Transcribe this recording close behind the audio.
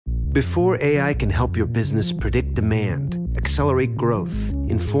Before AI can help your business predict demand, accelerate growth,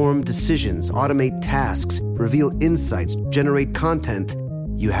 inform decisions, automate tasks, reveal insights, generate content,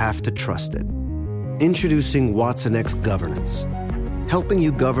 you have to trust it. Introducing watsonx Governance, helping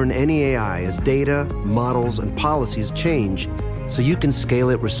you govern any AI as data, models, and policies change so you can scale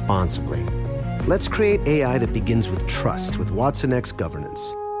it responsibly. Let's create AI that begins with trust with watsonx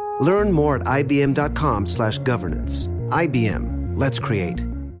Governance. Learn more at ibm.com/governance. IBM, let's create.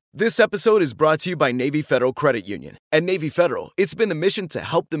 This episode is brought to you by Navy Federal Credit Union. At Navy Federal, it's been the mission to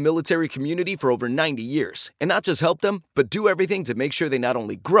help the military community for over 90 years. And not just help them, but do everything to make sure they not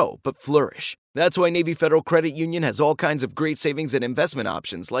only grow, but flourish. That's why Navy Federal Credit Union has all kinds of great savings and investment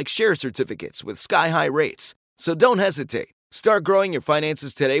options like share certificates with sky-high rates. So don't hesitate. Start growing your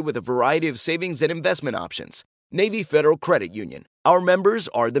finances today with a variety of savings and investment options. Navy Federal Credit Union. Our members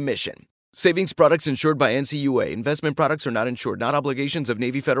are the mission. Savings products insured by NCUA. Investment products are not insured, not obligations of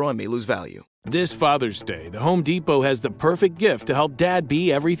Navy Federal and may lose value. This Father's Day, the Home Depot has the perfect gift to help Dad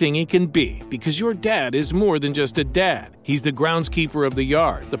be everything he can be, because your dad is more than just a dad. He's the groundskeeper of the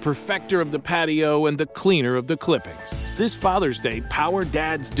yard, the perfecter of the patio, and the cleaner of the clippings. This Father's Day, power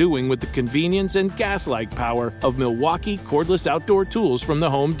Dad's doing with the convenience and gas-like power of Milwaukee cordless outdoor tools from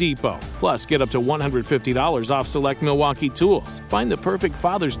the Home Depot. Plus, get up to $150 off select Milwaukee tools. Find the perfect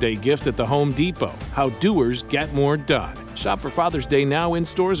Father's Day gift at the Home Depot. How doers get more done. Shop for Father's Day now in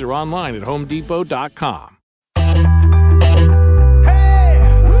stores or online at homedepot.com.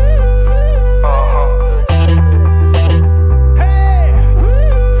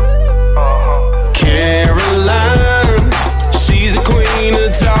 Caroline, she's a queen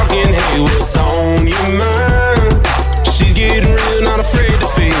of talking. Hey, what's on your mind? She's getting real, not afraid to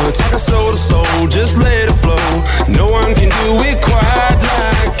feel. Talking soul to soul, just let it flow. No one can do it quite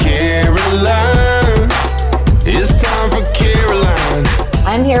like Caroline. It's time for Caroline.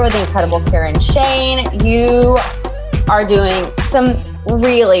 I'm here with the incredible Karen Shane. You are doing some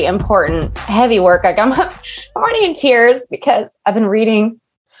really important, heavy work. I'm already in tears because I've been reading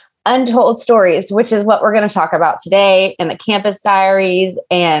Untold Stories, which is what we're going to talk about today, and the Campus Diaries,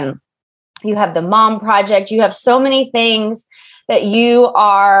 and you have the Mom Project. You have so many things that you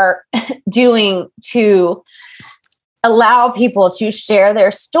are doing to allow people to share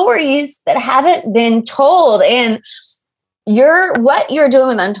their stories that haven't been told. And what you're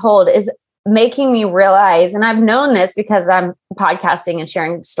doing with Untold is making me realize, and I've known this because I'm podcasting and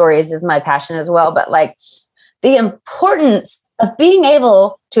sharing stories is my passion as well, but like the importance of being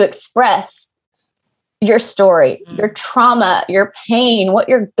able to express your story, your trauma, your pain, what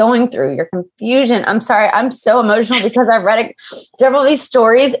you're going through, your confusion. I'm sorry, I'm so emotional because I've read several of these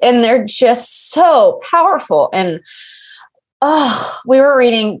stories and they're just so powerful. And we were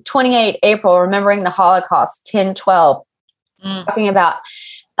reading 28 April, Remembering the Holocaust, 10/12, talking about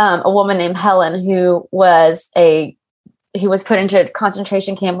a woman named Helen who was put into a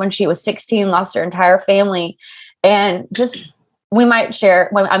concentration camp when she was 16, lost her entire family. And just,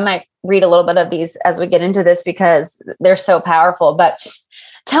 I might read a little bit of these as we get into this because they're so powerful. But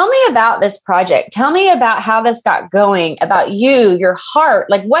tell me about this project. Tell me about how this got going, about you, your heart,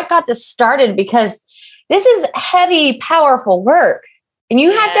 like what got this started, because this is heavy, powerful work. And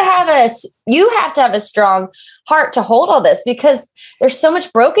you have to have a strong heart to hold all this, because there's so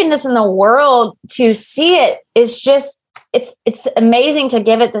much brokenness in the world. To see it is just, it's amazing to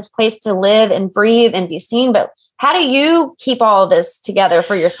give it this place to live and breathe and be seen. But how do you keep all of this together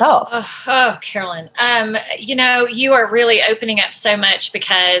for yourself? Oh, Carolyn, you are really opening up so much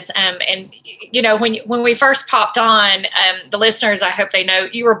because, when we first popped on, the listeners, I hope they know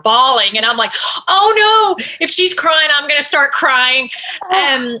you were bawling, and I'm like, oh no, if she's crying, I'm going to start crying.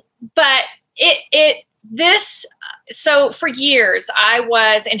 But so for years, I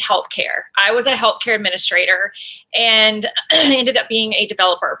was in healthcare. I was a healthcare administrator and ended up being a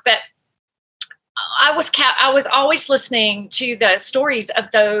developer. But I was always listening to the stories of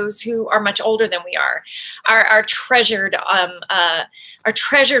those who are much older than we are, our treasured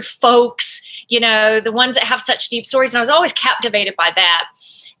folks, the ones that have such deep stories. And I was always captivated by that.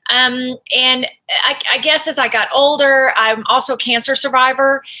 And I guess as I got older, I'm also a cancer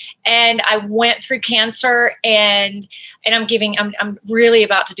survivor, and I went through cancer, and I'm really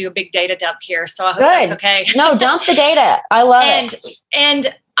about to do a big data dump here. So I hope that's okay. No, dump the data. I love it.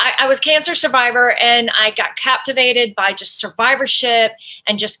 And I was a cancer survivor, and I got captivated by just survivorship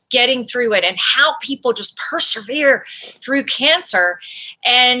and just getting through it and how people just persevere through cancer.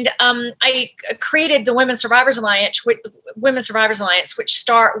 And I created the Women's Survivors Alliance, which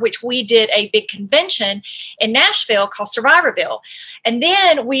we did a big convention in Nashville called Survivorville. And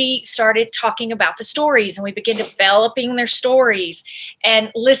then we started talking about the stories, and we began developing their stories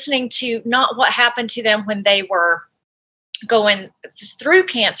and listening to not what happened to them when they were going through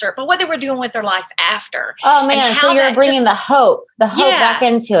cancer, but what they were doing with their life after. Oh man. So you're bringing the hope back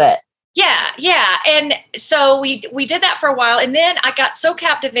into it. Yeah. And so we did that for a while. And then I got so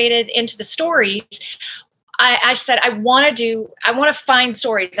captivated into the stories. I said, I want to find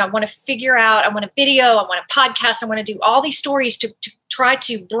stories. I want to figure out, I want to video, I want to podcast. I want to do all these stories to try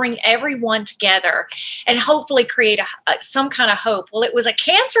to bring everyone together and hopefully create some kind of hope. Well, it was a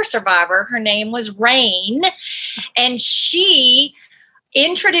cancer survivor. Her name was Rain. And she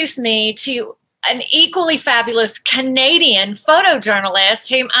introduced me to an equally fabulous Canadian photojournalist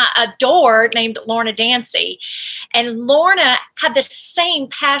whom I adored named Lorna Dancy. And Lorna had the same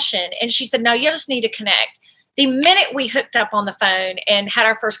passion. And she said, no, you just need to connect. The minute we hooked up on the phone and had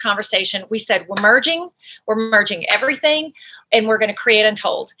our first conversation, we said, we're merging everything, and we're going to create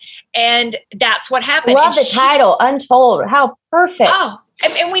Untold. And that's what happened. Love the title, Untold. How perfect. Oh,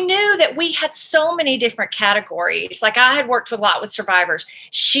 and we knew that we had so many different categories. Like I had worked a lot with survivors.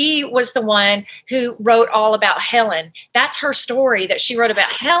 She was the one who wrote all about Helen. That's her story that she wrote about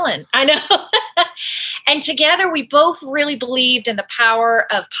Helen. I know. And together we both really believed in the power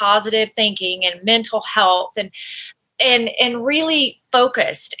of positive thinking and mental health and really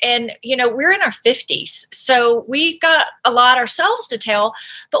focused. And, we're in our 50s, so we got a lot ourselves to tell,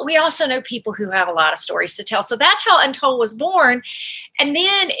 but we also know people who have a lot of stories to tell. So that's how Untold was born. And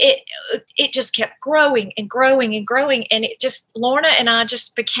then it just kept growing and growing and growing. And Lorna and I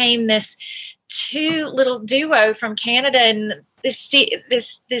just became this two little duo from Canada, and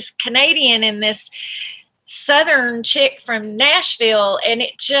this Canadian and this Southern chick from Nashville, and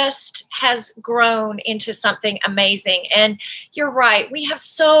it just has grown into something amazing. And you're right, we have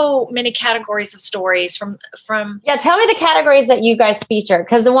so many categories of stories from tell me the categories that you guys feature,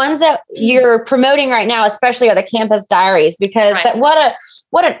 because the ones that you're promoting right now especially are the Campus Diaries, because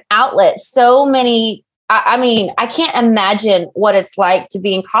what an outlet. So many, I can't imagine what it's like to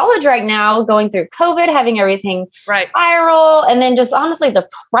be in college right now, going through COVID, having everything viral. And then just honestly, the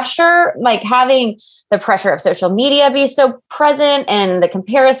pressure, like having the pressure of social media be so present and the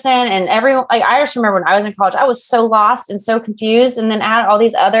comparison and everyone. Like I just remember when I was in college, I was so lost and so confused. And then add all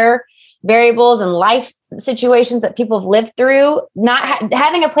these other variables and life situations that people have lived through, not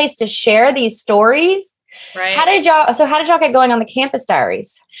having a place to share these stories. Right. How did y'all get going on the Campus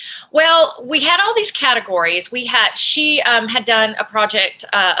Diaries? Well, we had all these categories. She had done a project,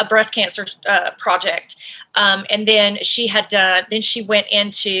 a breast cancer project. And then she went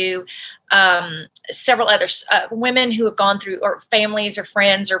into several other women who have gone through, or families or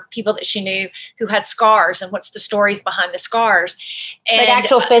friends or people that she knew who had scars, and what's the stories behind the scars. And like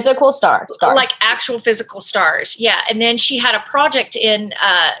actual physical scars. Like actual physical scars. Yeah. And then she had a project in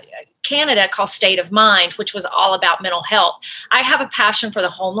Canada called State of Mind, which was all about mental health. I have a passion for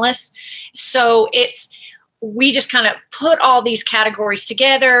the homeless. So we just kind of put all these categories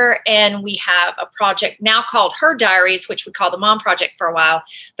together, and we have a project now called Her Diaries, which we call the Mom Project for a while,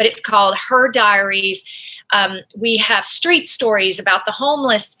 but it's called Her Diaries. We have street stories about the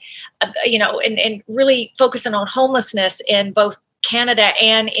homeless, and really focusing on homelessness in both Canada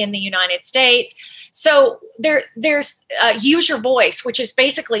and in the United States. So there's Use Your Voice, which is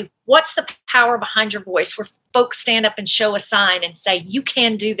basically what's the power behind your voice, where folks stand up and show a sign and say, you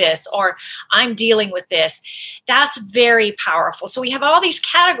can do this, or I'm dealing with this. That's very powerful. So we have all these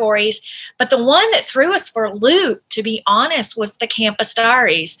categories, but the one that threw us for a loop, to be honest, was the Campus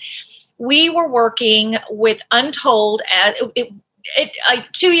Diaries. We were working with Untold.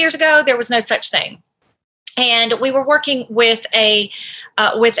 2 years ago, there was no such thing. And we were working with an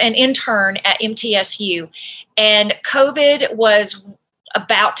intern at MTSU, and COVID was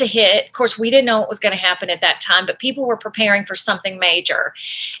about to hit. Of course, we didn't know what was going to happen at that time, but people were preparing for something major.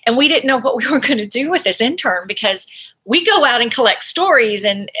 And we didn't know what we were going to do with this intern, because we go out and collect stories,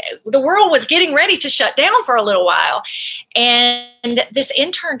 and the world was getting ready to shut down for a little while. And this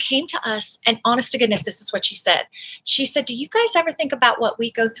intern came to us, and honest to goodness, this is what she said. She said, do you guys ever think about what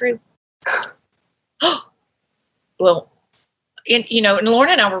we go through? Well, and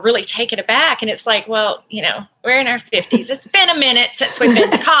Lorna and I were really taken aback. And it's like, well, we're in our 50s. It's been a minute since we've been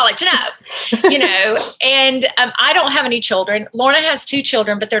to college. No, and I don't have any children. Lorna has 2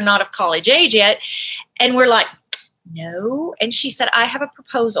 children, but they're not of college age yet. And we're like, no. And she said, I have a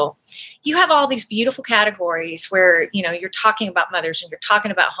proposal. You have all these beautiful categories where, you're talking about mothers and you're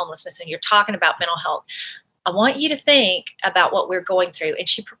talking about homelessness and you're talking about mental health. I want you to think about what we're going through. And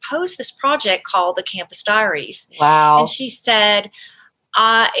she proposed this project called the Campus Diaries. Wow. And she said,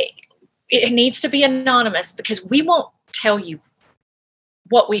 it needs to be anonymous because we won't tell you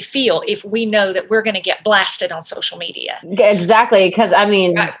what we feel if we know that we're going to get blasted on social media. Exactly. Because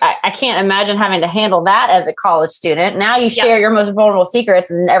I can't imagine having to handle that as a college student. Now you share your most vulnerable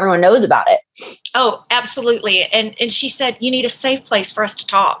secrets and everyone knows about it. Oh, absolutely. And she said, you need a safe place for us to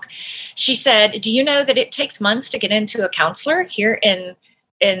talk. She said, do you know that it takes months to get into a counselor here in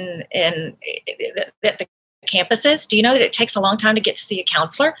the campuses? Do you know that it takes a long time to get to see a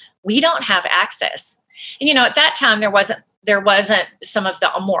counselor? We don't have access. And, at that time, there wasn't some of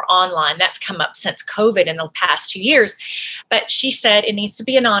the more online. That's come up since COVID in the past 2 years. But she said it needs to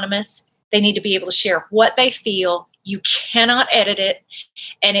be anonymous. They need to be able to share what they feel. You cannot edit it.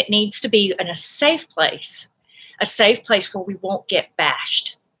 And it needs to be in a safe place where we won't get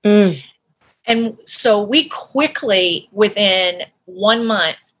bashed. Mm. And so we quickly, within 1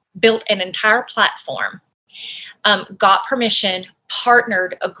 month, built an entire platform, got permission,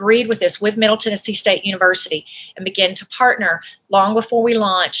 partnered, agreed with this with Middle Tennessee State University, and began to partner long before we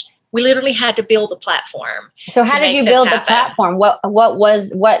launched. We literally had to build a platform. So how did you build the platform? What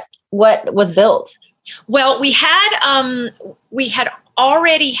was built? Well, we had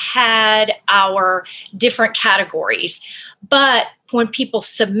already had our different categories, but when people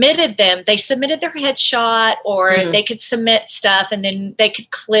submitted them, they submitted their headshot or they could submit stuff and then they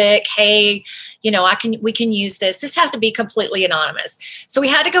could click, hey, we can use this. This has to be completely anonymous. So we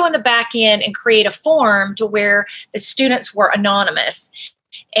had to go in the back end and create a form to where the students were anonymous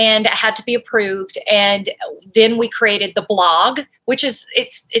and it had to be approved. And then we created the blog, which is,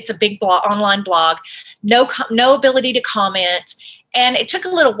 it's a big blog, online blog, no ability to comment. And it took a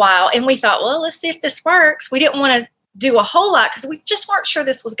little while and we thought, well, let's see if this works. We didn't want to do a whole lot because we just weren't sure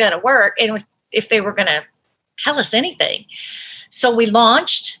this was going to work and if they were going to tell us anything. So we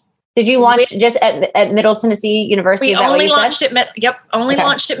launched. Did you launch just at Middle Tennessee University? We only launched at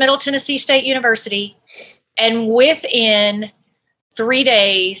launched at Middle Tennessee State University. And within 3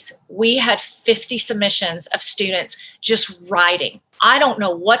 days, we had 50 submissions of students just writing. I don't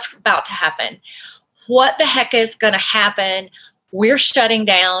know what's about to happen. What the heck is going to happen? We're shutting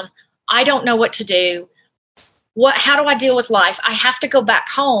down. I don't know what to do. How do I deal with life? I have to go back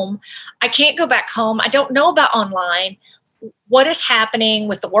home. I can't go back home. I don't know about online. What is happening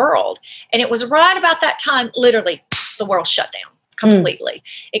with the world? And it was right about that time, literally, the world shut down completely.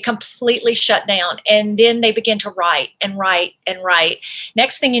 It completely shut down. And then they begin to write and write and write.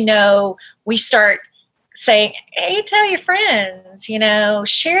 Next thing you know, we start saying, hey, tell your friends,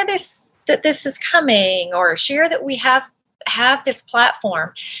 share this, that this is coming, or share that we have this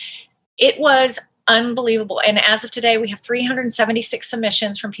platform. It was unbelievable. And as of today, we have 376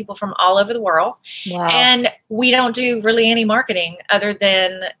 submissions from people from all over the world. Wow. And we don't do really any marketing other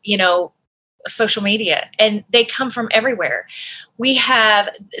than, social media. And they come from everywhere. We have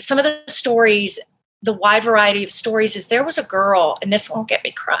some of the stories, the wide variety of stories is there was a girl, and this won't get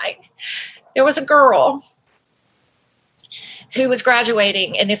me crying. There was a girl who was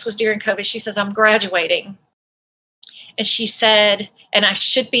graduating, and this was during COVID. She says, I'm graduating. And she said, and I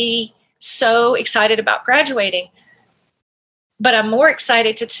should be so excited about graduating, but I'm more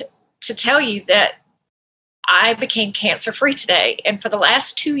excited to tell you that I became cancer-free today. And for the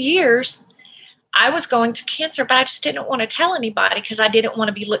last 2 years, I was going through cancer, but I just didn't want to tell anybody because I didn't want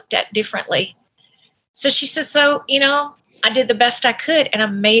to be looked at differently. So she said, I did the best I could and I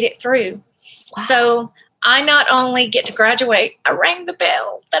made it through. Wow. So I not only get to graduate, I rang the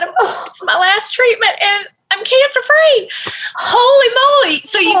bell that it's my last treatment and I'm cancer-free. Holy moly.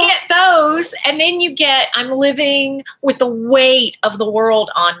 So you get those, and then you get, I'm living with the weight of the world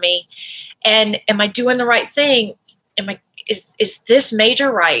on me. And am I doing the right thing? Is this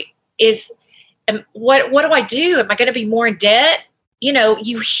major right? What do I do? Am I going to be more in debt?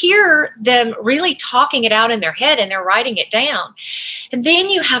 You hear them really talking it out in their head and they're writing it down. And then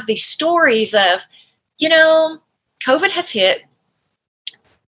you have these stories of, COVID has hit.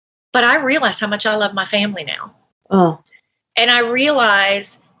 But I realize how much I love my family now. Oh. And I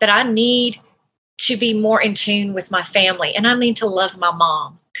realize that I need to be more in tune with my family. And I need to love my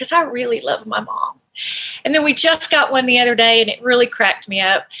mom because I really love my mom. And then we just got one the other day and it really cracked me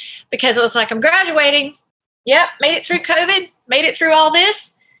up because it was like, I'm graduating. Yep, made it through COVID, made it through all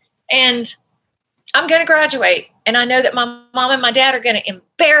this. And I'm going to graduate. And I know that my mom and my dad are going to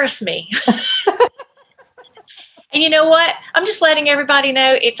embarrass me. And you know what? I'm just letting everybody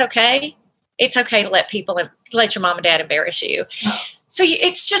know it's okay. It's okay to let your mom and dad embarrass you. So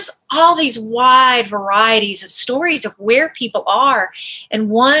it's just all these wide varieties of stories of where people are. And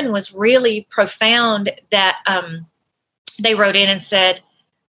one was really profound that they wrote in and said,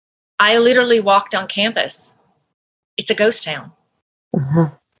 I literally walked on campus. It's a ghost town.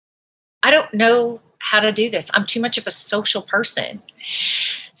 Uh-huh. I don't know how to do this. I'm too much of a social person.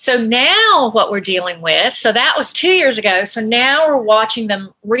 So now what we're dealing with, so that was 2 years ago. So now we're watching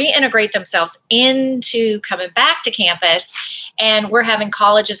them reintegrate themselves into coming back to campus. And we're having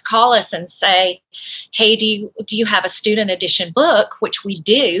colleges call us and say, hey, do you have a student edition book, which we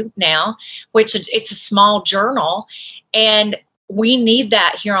do now, which it's a small journal. And we need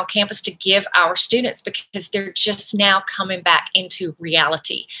that here on campus to give our students because they're just now coming back into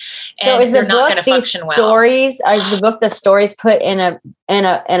reality. And so is they're the not book going to function well. The stories put in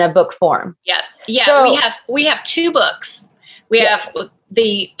a book form? Yeah. Yeah. So, we have two books. We have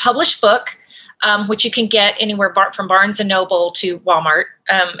the published book, which you can get anywhere from Barnes and Noble to Walmart.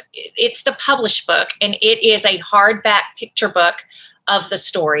 It's the published book, and it is a hardback picture book of the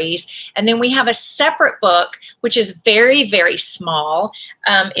stories. And then we have a separate book, which is very, very small.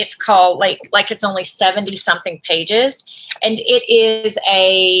 It's called like it's only 70 something pages. And it is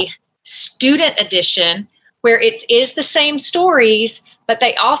a student edition where it is the same stories, but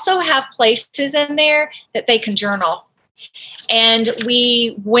they also have places in there that they can journal. And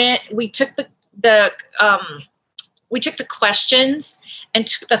we took the questions and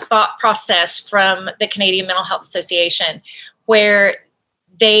took the thought process from the Canadian Mental Health Association, where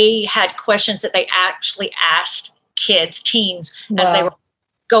they had questions that they actually asked teens, as they were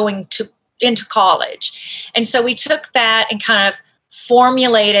going into college. And so we took that and kind of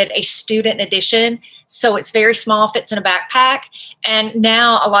formulated a student edition. So it's very small, fits in a backpack. And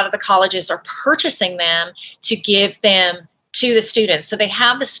now a lot of the colleges are purchasing them to give them to the students. So they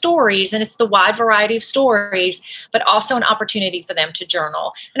have the stories, and it's the wide variety of stories, but also an opportunity for them to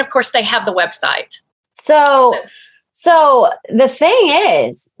journal. And of course, they have the website. So the thing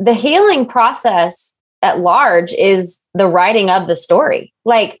is, the healing process at large is the writing of the story.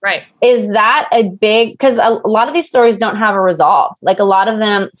 Like, right. Is that a big, because a lot of these stories don't have a resolve. Like a lot of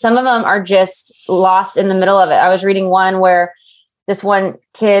them, some of them are just lost in the middle of it. I was reading one where this one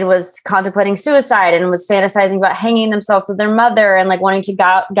kid was contemplating suicide and was fantasizing about hanging themselves with their mother and like wanting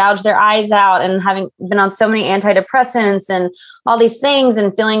to gouge their eyes out and having been on so many antidepressants and all these things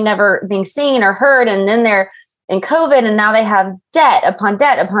and feeling never being seen or heard. And then they're in COVID, and now they have debt upon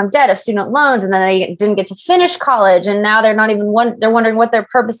debt upon debt of student loans. And then they didn't get to finish college. And now they're not even they're wondering what their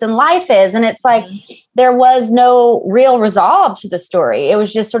purpose in life is. And it's like, there was no real resolve to the story. It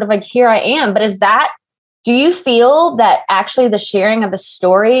was just sort of like, here I am. But do you feel that actually the sharing of the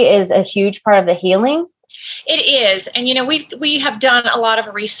story is a huge part of the healing? It is. And, we have done a lot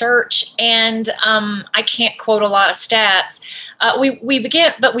of research, and I can't quote a lot of stats. We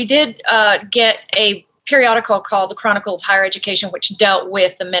did get a periodical called The Chronicle of Higher Education, which dealt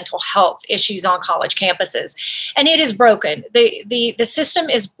with the mental health issues on college campuses. And it is broken. The system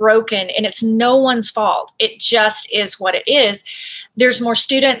is broken, and it's no one's fault. It just is what it is. There's more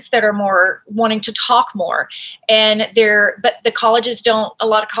students that are more wanting to talk more, but a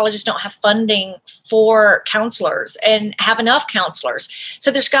lot of colleges don't have funding for counselors and have enough counselors. So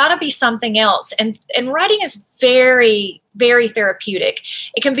there's got to be something else. And writing is very, very therapeutic.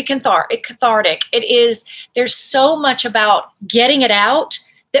 It can be cathartic. There's so much about getting it out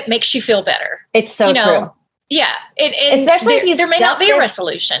that makes you feel better. It's so true. Yeah. Especially if there may not be a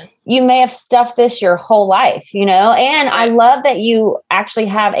resolution. You may have stuffed this your whole life, and right. I love that you actually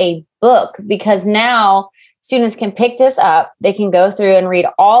have a book, because now students can pick this up. They can go through and read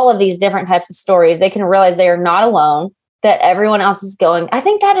all of these different types of stories. They can realize they are not alone, that everyone else is going. I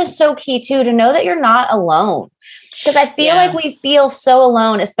think that is so key too, to know that you're not alone, because I feel like we feel so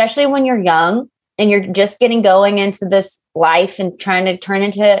alone, especially when you're young and you're just getting going into this life and trying to turn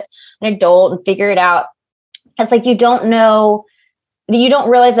into an adult and figure it out. It's like you don't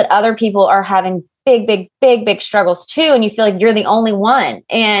realize that other people are having big struggles too. And you feel like you're the only one.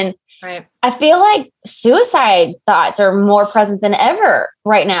 And right. I feel like suicide thoughts are more present than ever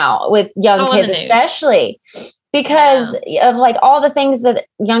right now with young kids, especially because of like all the things that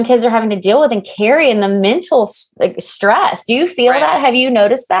young kids are having to deal with and carry, and the mental stress. Do you feel that? Have you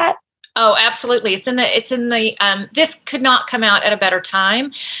noticed that? Oh, absolutely. It's in the, this could not come out at a better time.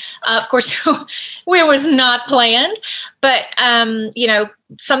 Of course, it was not planned, but,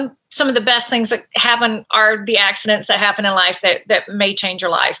 some of the best things that happen are the accidents that happen in life that may change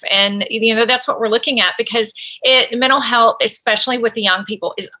your life. And, that's what we're looking at, because mental health, especially with the young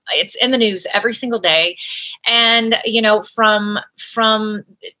people, it's in the news every single day. And, from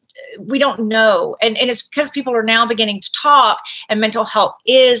we don't know. And it's because people are now beginning to talk, and mental health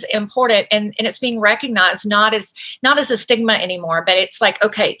is important, and it's being recognized not as a stigma anymore, but it's like,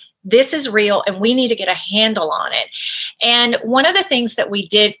 okay, this is real and we need to get a handle on it. And one of the things that we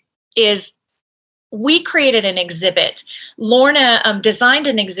did is we created an exhibit. Lorna designed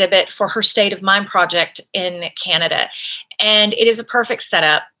an exhibit for her State of Mind project in Canada. And it is a perfect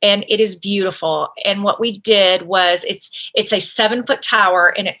setup, and it is beautiful. And what we did was it's a 7-foot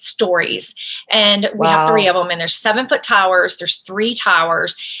tower, and it's stories. And we have 3 of them, and there's 7-foot towers. There's 3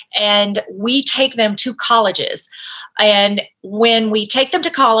 towers, and we take them to colleges. And when we take them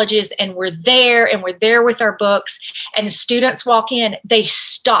to colleges and we're there with our books, and the students walk in, they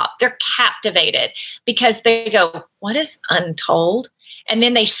stop. They're captivated because they go, what is Untold? And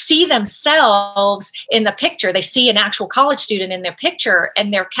then they see themselves in the picture. They see an actual college student in their picture,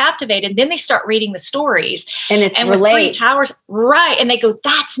 and they're captivated. Then they start reading the stories. And it's with 3 towers, right? And they go,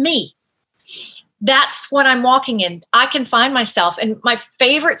 that's me. That's what I'm walking in. I can find myself. And my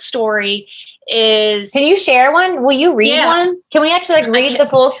favorite story is... Can you share one? Will you read one? Can we actually read the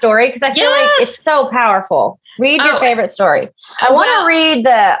full story? Because I feel like it's so powerful. Read your favorite story. I want to read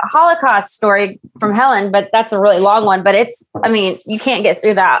the Holocaust story from Helen, but that's a really long one. But you can't get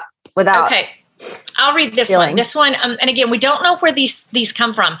through that without... Okay. I'll read this one. This one, and again, we don't know where these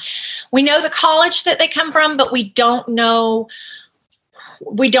come from. We know the college that they come from, but we don't know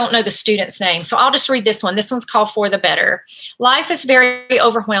the student's name. So I'll just read this one. This one's called For the Better. Life is very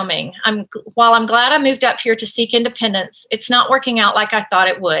overwhelming. While I'm glad I moved up here to seek independence, it's not working out like I thought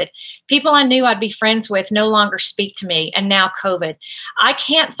it would. People I knew I'd be friends with no longer speak to me, and now COVID. I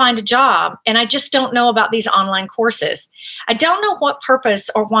can't find a job, and I just don't know about these online courses. I don't know what purpose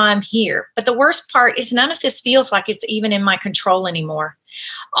or why I'm here, but the worst part is none of this feels like it's even in my control anymore.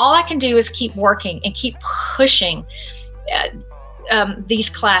 All I can do is keep working and keep pushing these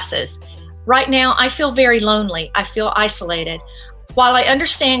classes. Right now, I feel very lonely. I feel isolated. While I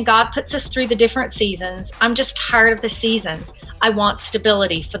understand God puts us through the different seasons, I'm just tired of the seasons. I want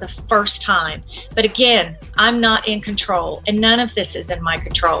stability for the first time. But again, I'm not in control, and none of this is in my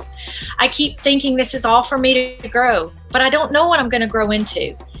control. I keep thinking this is all for me to grow, but I don't know what I'm going to grow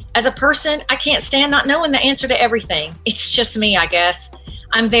into. As a person, I can't stand not knowing the answer to everything. It's just me, I guess.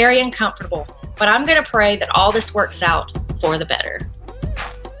 I'm very uncomfortable, but I'm going to pray that all this works out for the better.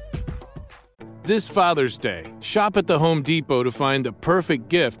 This Father's Day, shop at the Home Depot to find the perfect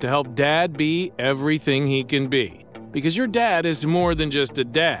gift to help Dad be everything he can be. Because your dad is more than just a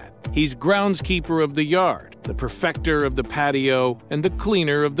dad. He's groundskeeper of the yard, the perfecter of the patio, and the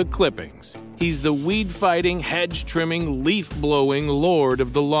cleaner of the clippings. He's the weed-fighting, hedge-trimming, leaf-blowing lord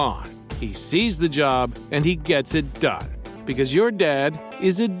of the lawn. He sees the job, and he gets it done. Because your dad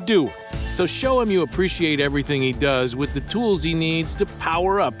is a doer. So show him you appreciate everything he does with the tools he needs to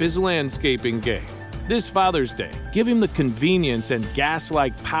power up his landscaping game. This Father's Day, give him the convenience and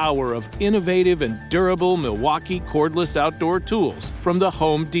gas-like power of innovative and durable Milwaukee cordless outdoor tools from the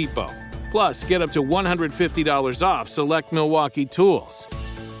Home Depot. Plus, get up to $150 off select Milwaukee tools.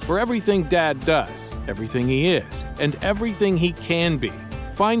 For everything Dad does, everything he is, and everything he can be,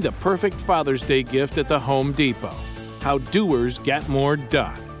 find the perfect Father's Day gift at the Home Depot. How doers get more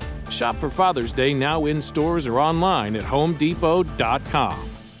done. Shop for Father's Day now in stores or online at homedepot.com.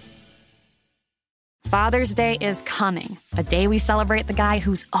 Father's Day is coming, a day we celebrate the guy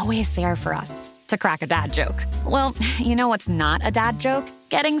who's always there for us. To crack a dad joke. Well, you know what's not a dad joke?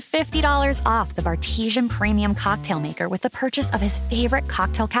 Getting $50 off the Bartesian Premium Cocktail Maker with the purchase of his favorite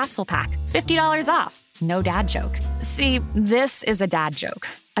cocktail capsule pack. $50 off. No dad joke. See, this is a dad joke.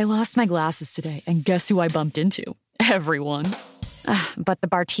 I lost my glasses today, and guess who I bumped into? Everyone. But the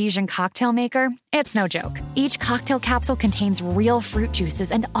Bartesian Cocktail Maker, it's no joke. Each cocktail capsule contains real fruit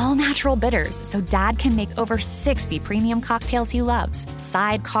juices and all-natural bitters, so Dad can make over 60 premium cocktails he loves.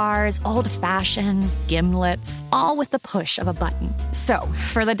 Sidecars, old fashions, gimlets, all with the push of a button. So,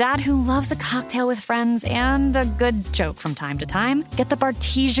 for the dad who loves a cocktail with friends and a good joke from time to time, get the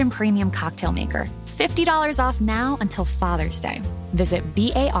Bartesian Premium Cocktail Maker. $50 off now until Father's Day. Visit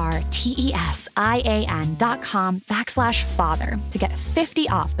BARTESIAN.com/father to get 50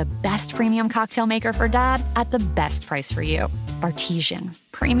 off the best premium cocktail maker for dad at the best price for you. Bartesian,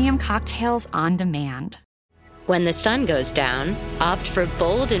 premium cocktails on demand. When the sun goes down, opt for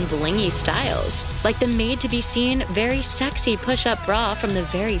bold and blingy styles, like the made-to-be-seen, very sexy push-up bra from the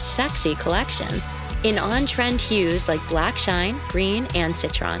Very Sexy collection. In on-trend hues like black shine, green, and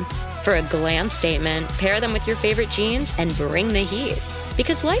citron. For a glam statement, pair them with your favorite jeans and bring the heat.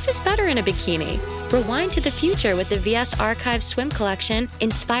 Because life is better in a bikini. Rewind to the future with the VS Archive Swim Collection,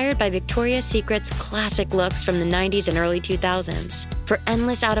 inspired by Victoria's Secret's classic looks from the 90s and early 2000s. For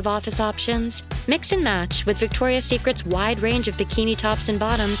endless out-of-office options, mix and match with Victoria's Secret's wide range of bikini tops and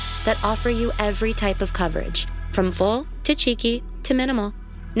bottoms that offer you every type of coverage, from full to cheeky to minimal.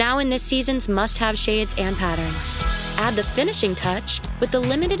 Now in this season's must-have shades and patterns. Add the finishing touch with the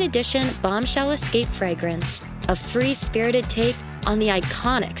limited edition Bombshell Escape fragrance, a free-spirited take on the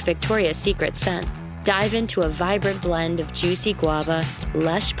iconic Victoria's Secret scent. Dive into a vibrant blend of juicy guava,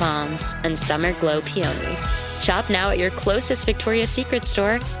 lush palms, and summer glow peony. Shop now at your closest Victoria's Secret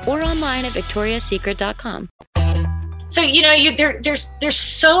store or online at victoriassecret.com. So, there's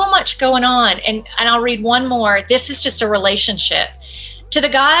so much going on. And I'll read one more. This is just a relationship. To the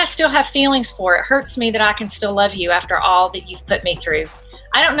guy I still have feelings for, it hurts me that I can still love you after all that you've put me through.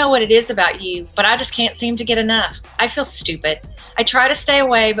 I don't know what it is about you, but I just can't seem to get enough. I feel stupid. I try to stay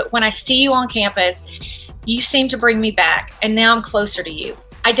away, but when I see you on campus, you seem to bring me back, and now I'm closer to you.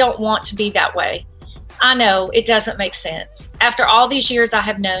 I don't want to be that way. I know it doesn't make sense. After all these years I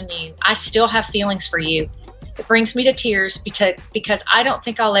have known you, I still have feelings for you. It brings me to tears because I don't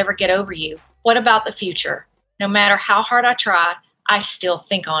think I'll ever get over you. What about the future? No matter how hard I try, I still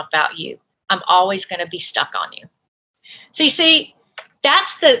think about you. I'm always going to be stuck on you. So you see,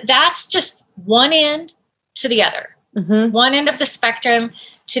 that's just one end to the other, one end of the spectrum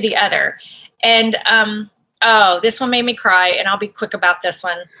to the other. And, this one made me cry, and I'll be quick about this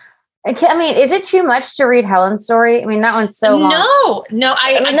one. I mean, is it too much to read Helen's story? I mean, that one's so long. No,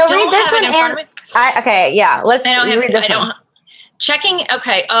 I don't read this have one it in front of me. Okay, yeah. Let's read this one. Checking.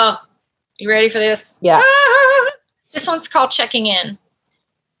 Okay. You ready for this? Yeah. This one's called Checking In.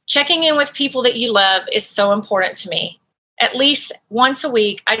 Checking in with people that you love is so important to me. At least once a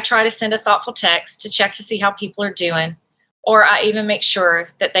week, I try to send a thoughtful text to check to see how people are doing, or I even make sure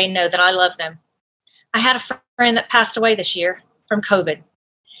that they know that I love them. I had a friend that passed away this year from COVID.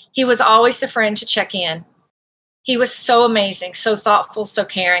 He was always the friend to check in. He was so amazing, so thoughtful, so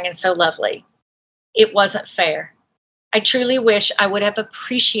caring, and so lovely. It wasn't fair. I truly wish I would have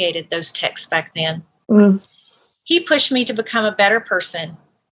appreciated those texts back then. He pushed me to become a better person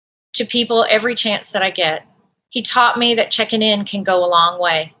to people every chance that I get. He taught me that checking in can go a long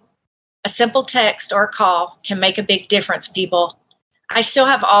way. A simple text or a call can make a big difference, people. I still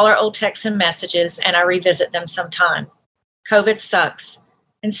have all our old texts and messages, and I revisit them sometime. COVID sucks.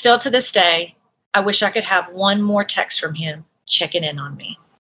 And still to this day, I wish I could have one more text from him checking in on me.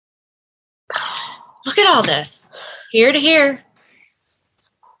 Look at all this. Here to here.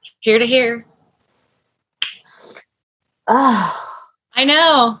 Here to here. Oh. I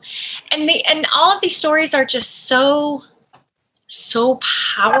know. And all of these stories are just so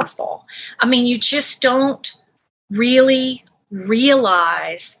powerful. I mean, you just don't really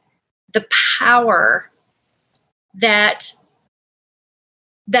realize the power that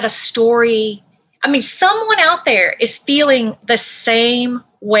a story, I mean, someone out there is feeling the same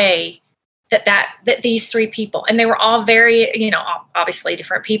way that these three people, and they were all very, obviously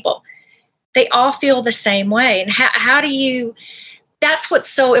different people. They all feel the same way. And how do you, that's what's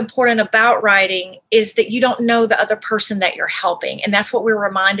so important about writing, is that you don't know the other person that you're helping. And that's what we're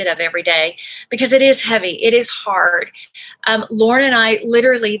reminded of every day, because it is heavy. It is hard. Lauren and I,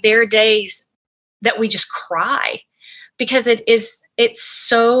 literally, there are days that we just cry because it's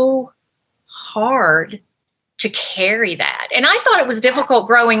so hard to carry that. And I thought it was difficult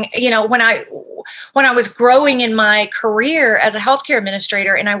growing, when I was growing in my career as a healthcare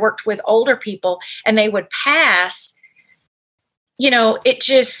administrator and I worked with older people and they would pass, it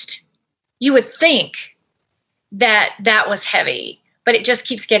just, you would think that was heavy, but it just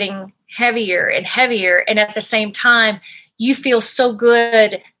keeps getting heavier and heavier. And at the same time, you feel so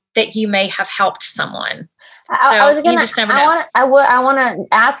good that you may have helped someone. You just never know. I want to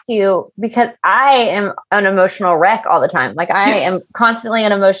ask you, because I am an emotional wreck all the time. Like I am constantly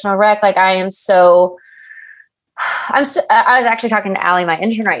an emotional wreck. Like I was actually talking to Allie, my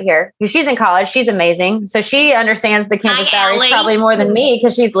intern right here. She's in college. She's amazing. So she understands the campus diaries probably more than me,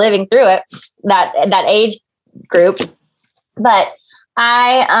 because she's living through it, that age group. But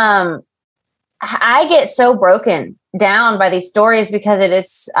I get so broken down by these stories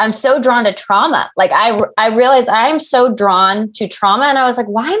because I'm so drawn to trauma. Like I realized I'm so drawn to trauma, and I was like,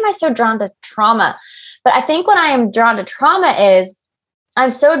 why am I so drawn to trauma? But I think what I am drawn to trauma is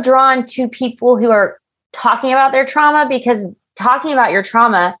I'm so drawn to people who are talking about their trauma, because talking about your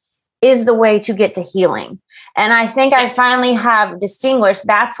trauma is the way to get to healing. And I think I finally have distinguished.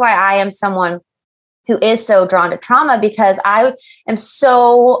 That's why I am someone who is so drawn to trauma, because I am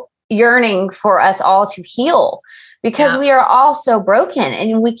so yearning for us all to heal, because we are all so broken,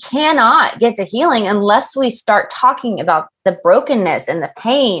 and we cannot get to healing unless we start talking about the brokenness and the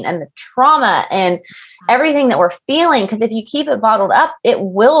pain and the trauma and everything that we're feeling. Because if you keep it bottled up, it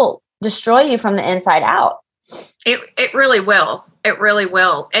will destroy you from the inside out. It really will. It really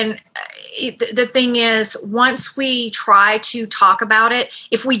will. And the thing is, once we try to talk about it,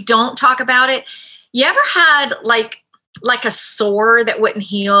 if we don't talk about it, you ever had like a sore that wouldn't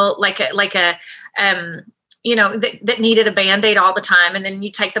heal, like a that needed a Band-Aid all the time, and then you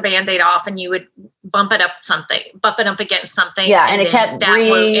take the Band-Aid off and you would bump it up against something. Yeah, and it kept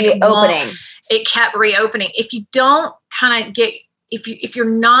reopening. It kept reopening. If you don't kind of get, if you're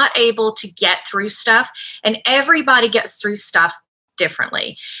not able to get through stuff, and everybody gets through stuff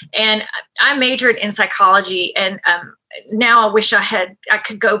differently. And I majored in psychology, and now I wish I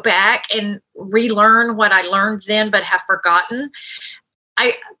could go back and relearn what I learned then, but have forgotten.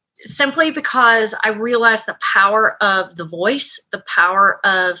 Simply because I realized the power of the voice, the power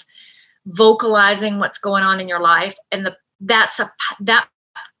of vocalizing what's going on in your life, and that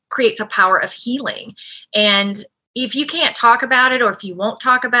creates a power of healing. And if you can't talk about it, or if you won't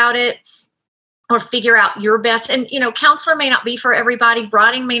talk about it, or figure out your best, and counselor may not be for everybody,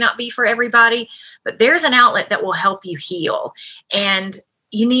 writing may not be for everybody, but there's an outlet that will help you heal, and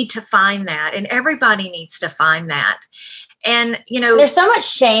you need to find that, and everybody needs to find that. And there's so much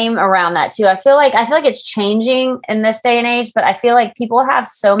shame around that too. I feel like it's changing in this day and age, but I feel like people have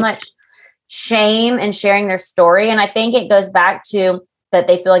so much shame in sharing their story, and I think it goes back to that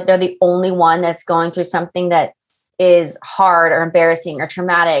they feel like they're the only one that's going through something that is hard or embarrassing or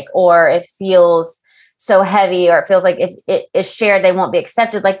traumatic, or it feels so heavy, or it feels like if it is shared, they won't be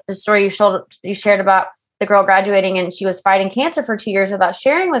accepted. Like the story you shared about the girl graduating, and she was fighting cancer for 2 years without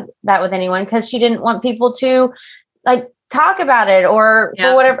sharing with anyone, because she didn't want people to talk about it, or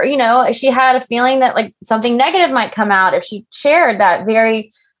for whatever, she had a feeling that something negative might come out if she shared that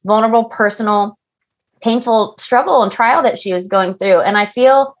very vulnerable, personal, painful struggle and trial that she was going through. And I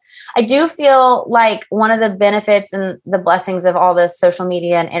do feel like one of the benefits and the blessings of all this social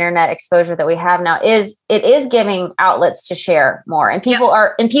media and internet exposure that we have now is it is giving outlets to share more, and people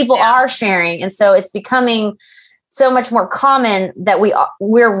are sharing. And so it's becoming so much more common that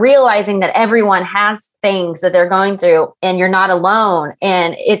we're realizing that everyone has things that they're going through, and you're not alone.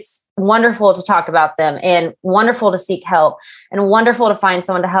 And it's wonderful to talk about them, and wonderful to seek help, and wonderful to find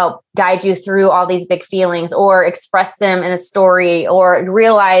someone to help guide you through all these big feelings, or express them in a story, or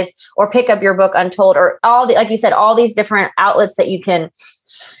realize, or pick up your book Untold, or like you said, all these different outlets that you can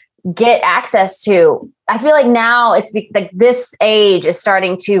get access to. I feel like now it's like this age is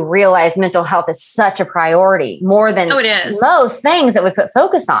starting to realize mental health is such a priority, more than most things that we put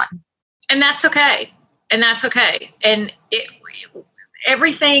focus on. And that's okay. And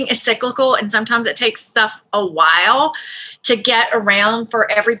everything is cyclical, and sometimes it takes stuff a while to get around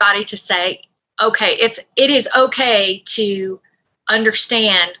for everybody to say, okay, it is okay to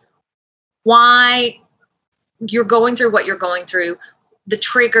understand why you're going through what you're going through, the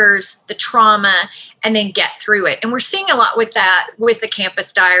triggers, the trauma, and then get through it. And we're seeing a lot with that, with the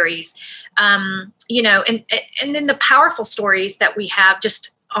Campus Diaries, and then the powerful stories that we have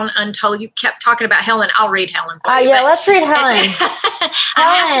just on Untold. You kept talking about Helen. I'll read Helen for you. Yeah, let's read Helen.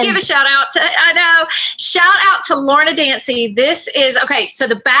 I have to give a shout out to Lorna Dancy. This is, okay, so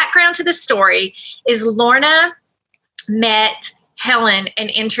the background to the story is Lorna met Helen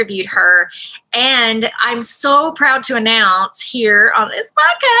and interviewed her. And I'm so proud to announce here on this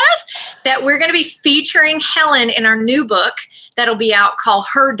podcast that we're going to be featuring Helen in our new book that'll be out, called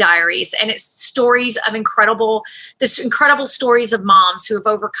Her Diaries. And it's stories of incredible stories of moms who have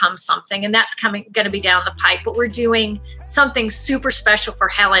overcome something. And that's going to be down the pipe. But we're doing something super special for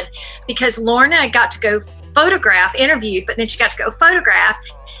Helen, because Lorna got to go interviewed, but then she got to go photograph.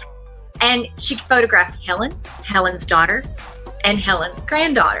 And she photographed Helen's daughter, and Helen's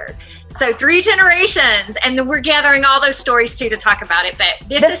granddaughter. So 3 generations. And we're gathering all those stories too to talk about it. But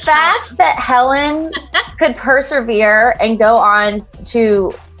the fact that Helen could persevere and go on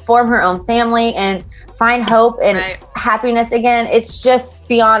to form her own family and find hope and happiness again, it's just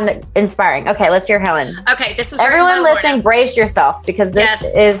beyond inspiring. Okay, let's hear Helen. Okay, this is everyone listening, brace yourself, because this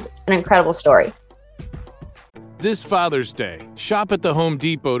is an incredible story. This Father's Day, shop at the Home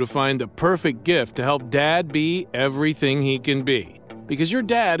Depot to find the perfect gift to help Dad be everything he can be. Because your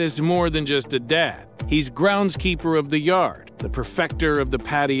dad is more than just a dad. He's groundskeeper of the yard, the perfecter of the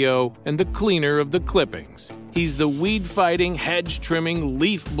patio, and the cleaner of the clippings. He's the weed-fighting, hedge-trimming,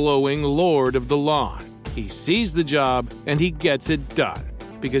 leaf-blowing lord of the lawn. He sees the job, and he gets it done.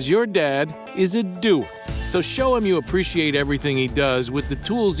 Because your dad is a doer. So show him you appreciate everything he does with the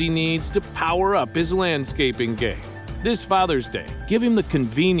tools he needs to power up his landscaping game. This Father's Day, give him the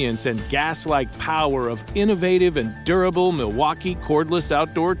convenience and gas-like power of innovative and durable Milwaukee cordless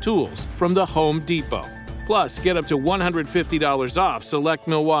outdoor tools from the Home Depot. Plus, get up to $150 off select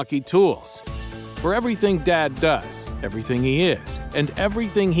Milwaukee tools. For everything Dad does, everything he is, and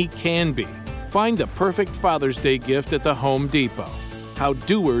everything he can be, find the perfect Father's Day gift at the Home Depot. How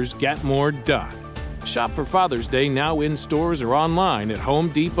doers get more done. Shop for Father's Day now in stores or online at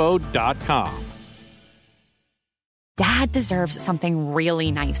homedepot.com. Dad deserves something really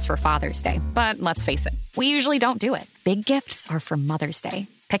nice for Father's Day, but let's face it, we usually don't do it. Big gifts are for Mother's Day.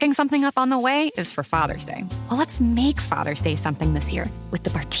 Picking something up on the way is for Father's Day. Well, let's make Father's Day something this year with the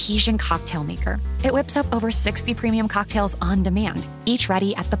Bartesian Cocktail Maker. It whips up over 60 premium cocktails on demand, each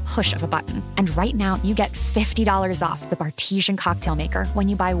ready at the push of a button. And right now, you get $50 off the Bartesian Cocktail Maker when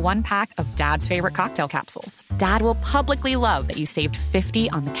you buy one pack of Dad's favorite cocktail capsules. Dad will publicly love that you saved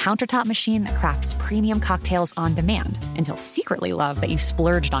 $50 on the countertop machine that crafts premium cocktails on demand. And he'll secretly love that you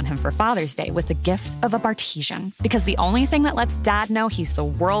splurged on him for Father's Day with the gift of a Bartesian. Because the only thing that lets Dad know he's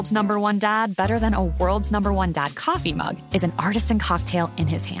the world's number one dad better than a world's number one dad coffee mug is an artisan cocktail in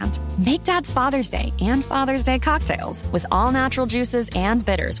his hand. Make Dad's Father's Day and Father's Day cocktails with all natural juices and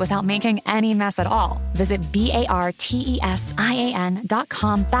bitters without making any mess at all. Visit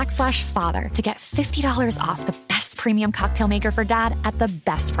BARTESIAN.com/father to get $50 off the best premium cocktail maker for Dad at the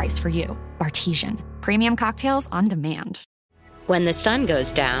best price for you. Bartesian. Premium cocktails on demand. When the sun goes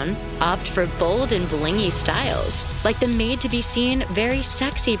down, opt for bold and blingy styles, like the made-to-be-seen, very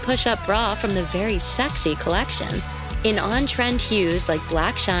sexy push-up bra from the Very Sexy collection. In on-trend hues like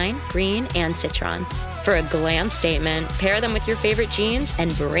black shine, green, and citron. For a glam statement, pair them with your favorite jeans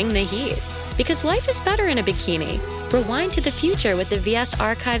and bring the heat. Because life is better in a bikini. Rewind to the future with the VS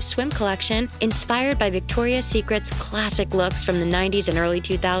Archives swim collection, inspired by Victoria's Secret's classic looks from the 90s and early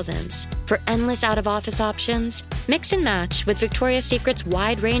 2000s. For endless out-of-office options, mix and match with Victoria's Secret's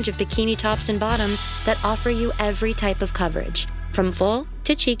wide range of bikini tops and bottoms that offer you every type of coverage, from full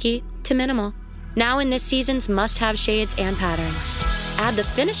to cheeky to minimal. Now in this season's must-have shades and patterns. Add the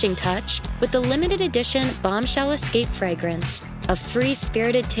finishing touch with the limited edition Bombshell Escape fragrance, a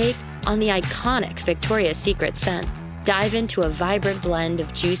free-spirited take on the iconic Victoria's Secret scent. Dive into a vibrant blend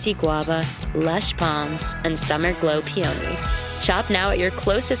of juicy guava, lush palms, and summer glow peony. Shop now at your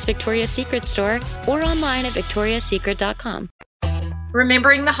closest Victoria's Secret store or online at victoriassecret.com.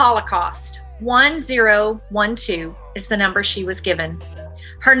 Remembering the Holocaust, 1012 is the number she was given.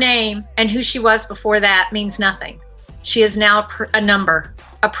 Her name and who she was before that means nothing. She is now a number,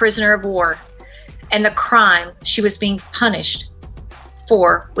 a prisoner of war, and the crime she was being punished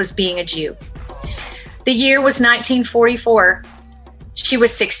for was being a Jew. The year was 1944. She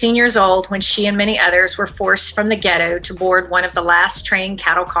was 16 years old when she and many others were forced from the ghetto to board one of the last train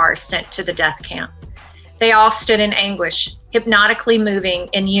cattle cars sent to the death camp. They all stood in anguish, hypnotically moving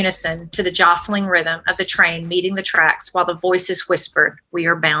in unison to the jostling rhythm of the train meeting the tracks while the voices whispered, "We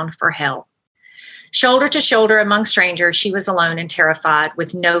are bound for hell." Shoulder to shoulder among strangers, she was alone and terrified,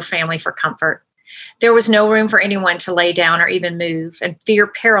 with no family for comfort. There was no room for anyone to lay down or even move, and fear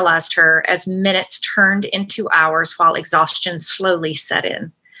paralyzed her as minutes turned into hours while exhaustion slowly set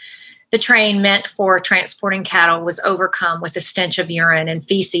in. The train meant for transporting cattle was overcome with a stench of urine and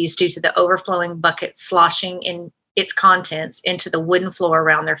feces due to the overflowing buckets sloshing in its contents into the wooden floor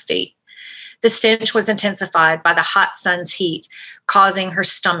around their feet. The stench was intensified by the hot sun's heat, causing her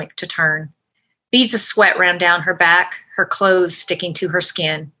stomach to turn. Beads of sweat ran down her back, her clothes sticking to her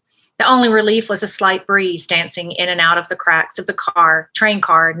skin. The only relief was a slight breeze dancing in and out of the cracks of the train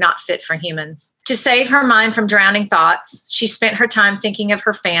car not fit for humans. To save her mind from drowning thoughts, she spent her time thinking of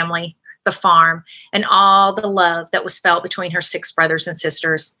her family, the farm, and all the love that was felt between her 6 brothers and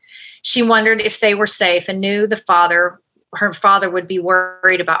sisters. She wondered if they were safe and knew her father would be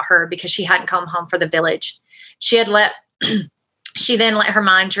worried about her because she hadn't come home for the village. She then let her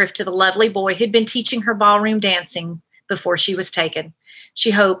mind drift to the lovely boy who'd been teaching her ballroom dancing before she was taken. She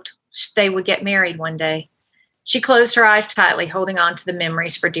hoped they would get married one day. She closed her eyes tightly, holding on to the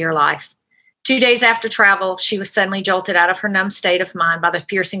memories for dear life. 2 days after travel, she was suddenly jolted out of her numb state of mind by the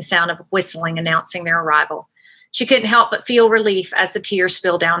piercing sound of whistling announcing their arrival. She couldn't help but feel relief as the tears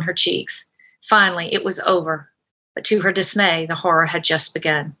spilled down her cheeks. Finally, it was over. But to her dismay, the horror had just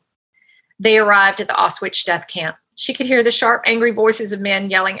begun. They arrived at the Auschwitz death camp. She could hear the sharp, angry voices of men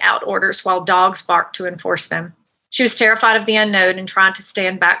yelling out orders while dogs barked to enforce them. She was terrified of the unknown and tried to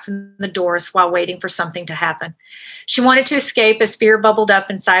stand back from the doors while waiting for something to happen. She wanted to escape as fear bubbled up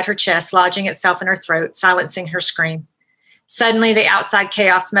inside her chest, lodging itself in her throat, silencing her scream. Suddenly, the outside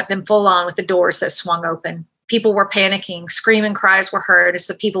chaos met them full on with the doors that swung open. People were panicking. Screaming cries were heard as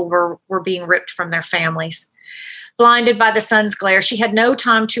the people were being ripped from their families. Blinded by the sun's glare, she had no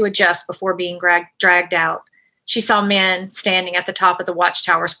time to adjust before being dragged out. She saw men standing at the top of the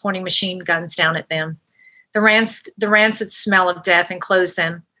watchtowers pointing machine guns down at them. The rancid smell of death enclosed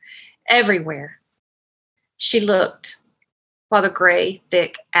them everywhere. She looked while the gray,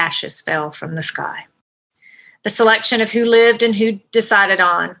 thick ashes fell from the sky. The selection of who lived and who decided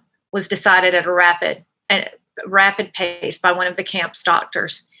on was decided at a rapid pace by one of the camp's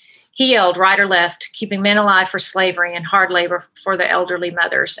doctors. He yelled right or left, keeping men alive for slavery and hard labor for the elderly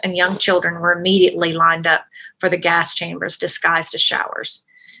mothers, and young children were immediately lined up for the gas chambers disguised as showers.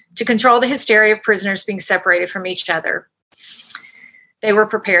 To control the hysteria of prisoners being separated from each other, they were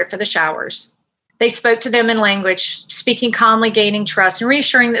prepared for the showers. They spoke to them in language, speaking calmly, gaining trust, and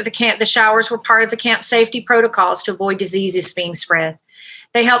reassuring that the showers were part of the camp safety protocols to avoid diseases being spread.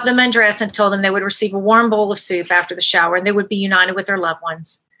 They helped them undress and told them they would receive a warm bowl of soup after the shower, and they would be united with their loved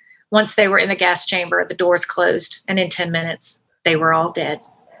ones. Once they were in the gas chamber, the doors closed, and in 10 minutes, they were all dead.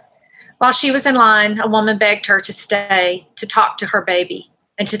 While she was in line, a woman begged her to stay to talk to her baby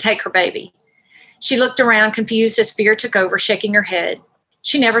and to take her baby. She looked around, confused as fear took over, shaking her head.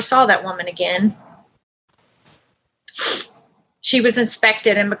 She never saw that woman again. She was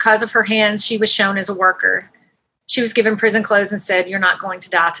inspected, and because of her hands, she was shown as a worker. She was given prison clothes and said, "You're not going to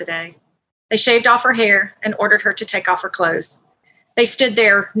die today." They shaved off her hair and ordered her to take off her clothes. They stood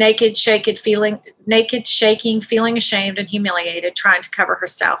there, naked, shaking, feeling ashamed and humiliated, trying to cover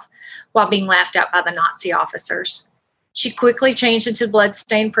herself while being laughed at by the Nazi officers. She quickly changed into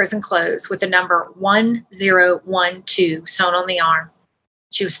blood-stained prison clothes with the number 1012 sewn on the arm.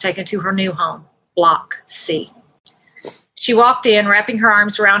 She was taken to her new home, Block C. She walked in, wrapping her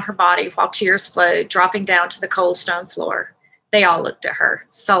arms around her body while tears flowed, dropping down to the cold stone floor. They all looked at her,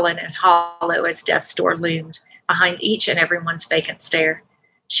 sullen and hollow as death's door loomed behind each and everyone's vacant stare.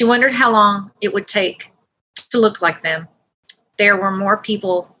 She wondered how long it would take to look like them. There were more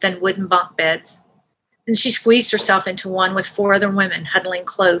people than wooden bunk beds. And she squeezed herself into one with 4 other women huddling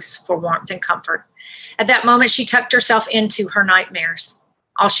close for warmth and comfort. At that moment, she tucked herself into her nightmares.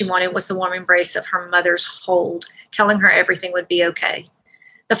 All she wanted was the warm embrace of her mother's hold, telling her everything would be okay.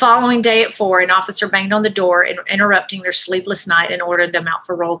 The following day at 4, an officer banged on the door, interrupting their sleepless night, and ordered them out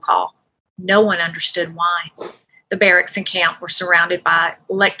for roll call. No one understood why. The barracks and camp were surrounded by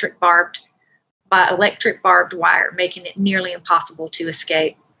electric barbed wire, making it nearly impossible to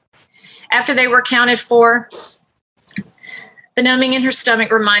escape. After they were accounted for, the numbing in her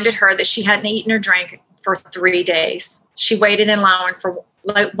stomach reminded her that she hadn't eaten or drank for 3 days. She waited in line for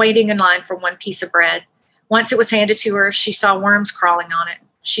one piece of bread. Once it was handed to her, she saw worms crawling on it.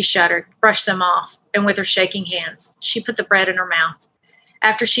 She shuddered, brushed them off, and with her shaking hands, she put the bread in her mouth.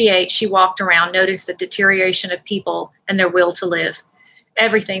 After she ate, she walked around, noticed the deterioration of people and their will to live.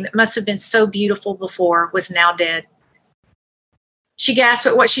 Everything that must have been so beautiful before was now dead. She gasped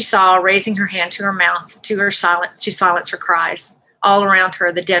at what she saw, raising her hand to her mouth to silence her cries. All around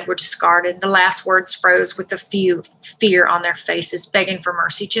her, the dead were discarded. The last words froze with the fear on their faces, begging for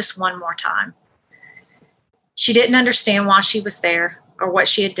mercy just one more time. She didn't understand why she was there, or what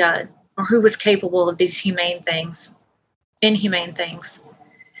she had done, or who was capable of these inhumane things.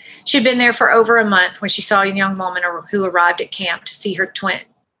 She had been there for over a month when she saw a young woman who arrived at camp to see her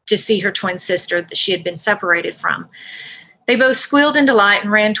twin sister that she had been separated from. They both squealed in delight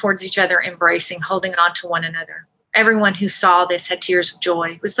and ran towards each other, embracing, holding on to one another. Everyone who saw this had tears of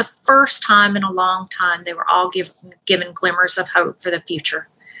joy. It was the first time in a long time they were all given glimmers of hope for the future.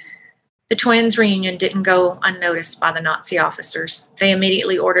 The twins' reunion didn't go unnoticed by the Nazi officers. They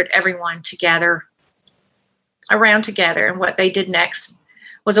immediately ordered everyone to gather around together, and what they did next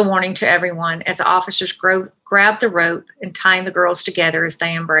was a warning to everyone as the officers grabbed the rope and tying the girls together as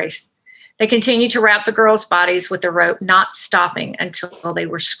they embraced. They continued to wrap the girls' bodies with the rope, not stopping until they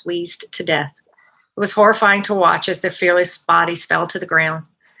were squeezed to death. It was horrifying to watch as their fearless bodies fell to the ground.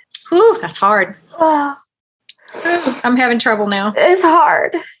 Whew, that's hard. Wow. I'm having trouble now. It's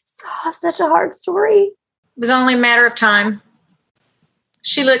hard. It's such a hard story. It was only a matter of time.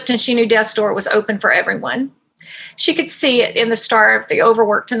 She looked and she knew death's door was open for everyone. She could see it in the starved, the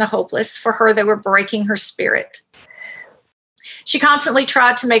overworked, and the hopeless. For her, they were breaking her spirit. She constantly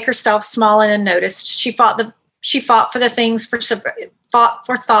tried to make herself small and unnoticed. She fought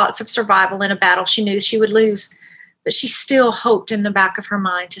for thoughts of survival in a battle she knew she would lose, but she still hoped in the back of her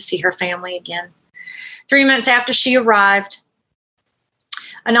mind to see her family again. 3 months after she arrived,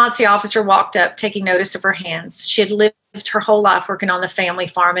 a Nazi officer walked up, taking notice of her hands. She had lived her whole life working on the family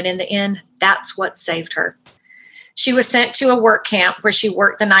farm, and in the end, that's what saved her. She was sent to a work camp where she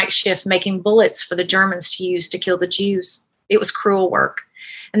worked the night shift making bullets for the Germans to use to kill the Jews. It was cruel work,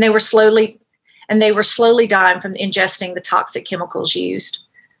 and they were slowly dying from ingesting the toxic chemicals used.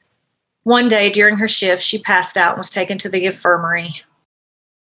 One day during her shift, she passed out and was taken to the infirmary.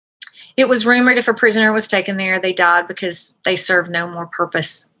 It was rumored if a prisoner was taken there, they died because they served no more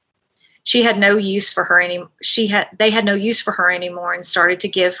purpose. They had no use for her anymore and started to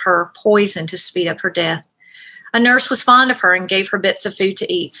give her poison to speed up her death. A nurse was fond of her and gave her bits of food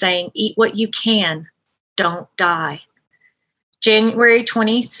to eat, saying, "Eat what you can, don't die." January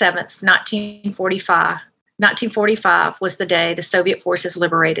 27th, 1945 was the day the Soviet forces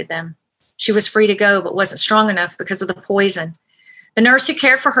liberated them. She was free to go, but wasn't strong enough because of the poison. The nurse who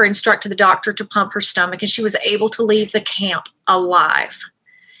cared for her instructed the doctor to pump her stomach, and she was able to leave the camp alive.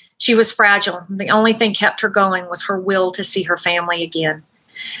 She was fragile. The only thing kept her going was her will to see her family again.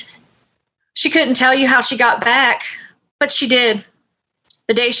 She couldn't tell you how she got back, but she did.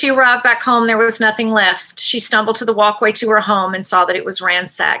 The day she arrived back home, there was nothing left. She stumbled to the walkway to her home and saw that it was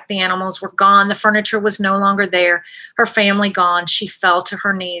ransacked. The animals were gone. The furniture was no longer there. Her family gone. She fell to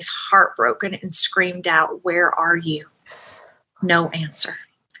her knees, heartbroken, and screamed out, "Where are you?" No answer.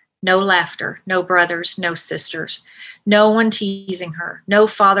 No laughter. No brothers. No sisters. No one teasing her. No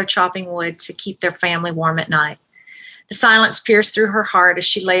father chopping wood to keep their family warm at night. The silence pierced through her heart as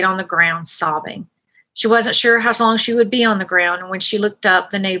she laid on the ground, sobbing. She wasn't sure how long she would be on the ground, and when she looked up,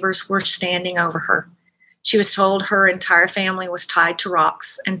 the neighbors were standing over her. She was told her entire family was tied to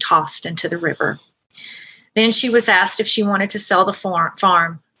rocks and tossed into the river. Then she was asked if she wanted to sell the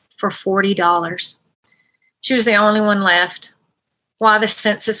farm for $40. She was the only one left. Why did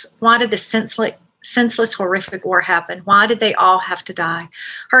the senseless, horrific war happen? Why did they all have to die?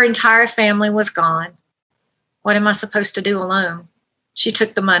 Her entire family was gone. What am I supposed to do alone? She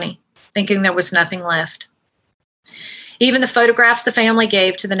took the money, thinking there was nothing left. Even the photographs the family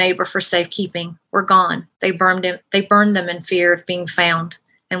gave to the neighbor for safekeeping were gone. They burned them in fear of being found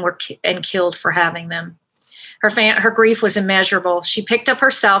and killed for having them. Her grief was immeasurable. She picked up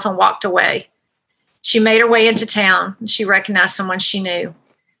herself and walked away. She made her way into town. She recognized someone she knew.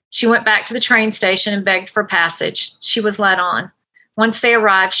 She went back to the train station and begged for passage. She was let on. Once they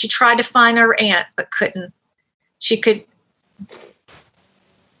arrived, she tried to find her aunt, but couldn't. She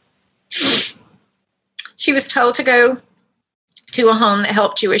was told to go to a home that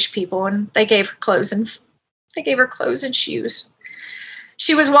helped Jewish people, and they gave her clothes and shoes.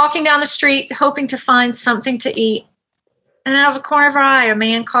 She was walking down the street, hoping to find something to eat. And out of the corner of her eye, a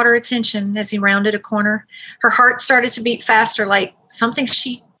man caught her attention as he rounded a corner. Her heart started to beat faster, like something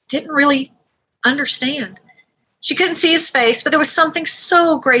she didn't really understand. She couldn't see his face, but there was something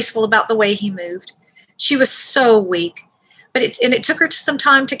so graceful about the way he moved. She was so weak, but it took her some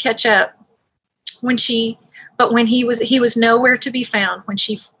time to catch up. When he was nowhere to be found when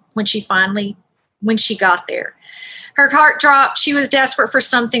she got there. Her heart dropped. She was desperate for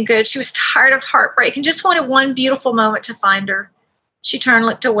something good. She was tired of heartbreak and just wanted one beautiful moment to find her. She turned,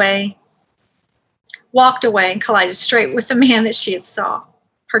 walked away, and collided straight with the man that she had saw.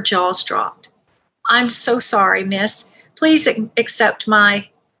 Her jaws dropped. "I'm so sorry, miss. Please accept my..."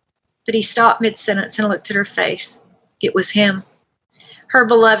 But he stopped mid-sentence and looked at her face. It was him. Her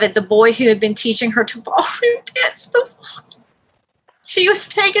beloved, the boy who had been teaching her to ballroom dance before. She was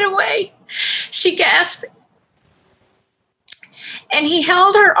taken away. She gasped. And he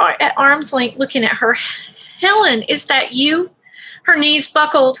held her at arm's length, looking at her. "Helen, is that you?" Her knees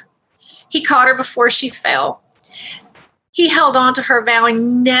buckled. He caught her before she fell. He held on to her,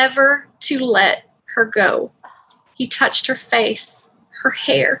 vowing never to let her go. He touched her face, her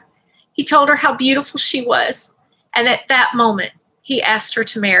hair. He told her how beautiful she was. And at that moment, he asked her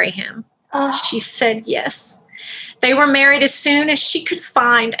to marry him. Oh. She said yes. They were married as soon as she could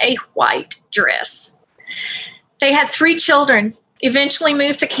find a white dress. They had 3 children, eventually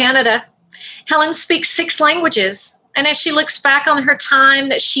moved to Canada. Helen speaks 6 languages. And as she looks back on her time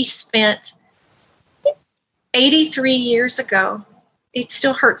that she spent 83 years ago, it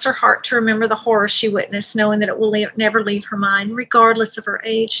still hurts her heart to remember the horror she witnessed, knowing that it will never leave her mind, regardless of her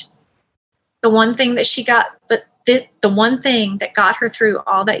age. The one thing that got her through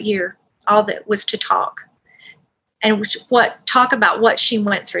all that year, all that was to talk. And talk about what she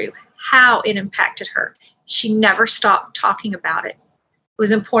went through, how it impacted her. She never stopped talking about it. It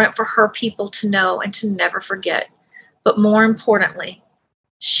was important for her people to know and to never forget. But more importantly,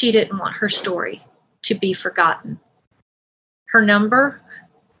 she didn't want her story to be forgotten. Her number,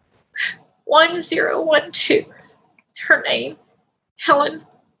 1012. Her name, Helen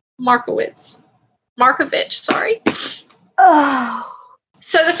Markovich. Oh.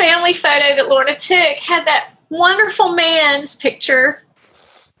 So the family photo that Lorna took had that wonderful man's picture.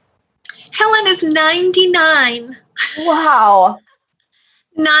 Helen is 99. Wow.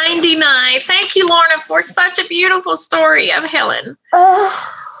 99. Thank you, Lorna, for such a beautiful story of Helen.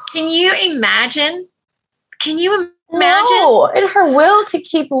 Can you imagine? No, and her will to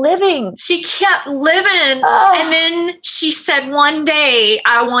keep living. She kept living. And then she said, one day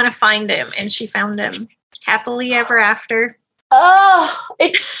I want to find him. And she found him happily ever after.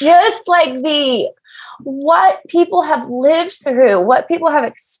 It's just like what people have lived through, what people have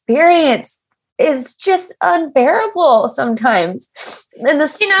experienced is just unbearable sometimes. And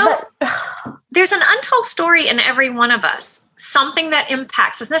this, there's an untold story in every one of us, something that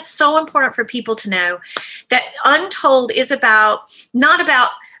impacts us. That's so important for people to know, that untold is not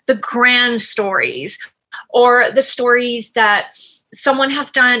about the grand stories or the stories that someone has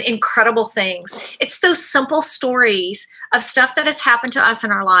done incredible things. It's those simple stories of stuff that has happened to us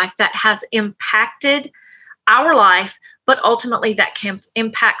in our life that has impacted our life, but ultimately that can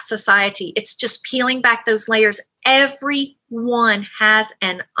impact society. It's just peeling back those layers. Everyone has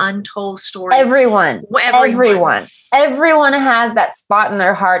an untold story. Everyone has that spot in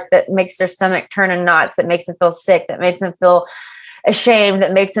their heart that makes their stomach turn in knots, that makes them feel sick, that makes them feel ashamed,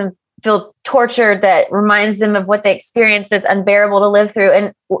 that makes them feel tortured, that reminds them of what they experienced that's unbearable to live through.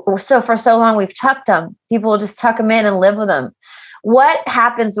 And so for so long, we've tucked them. People will just tuck them in and live with them. What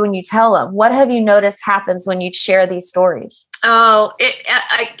happens when you tell them? What have you noticed happens when you share these stories? Oh,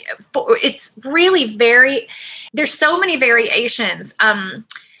 it's really there's so many variations.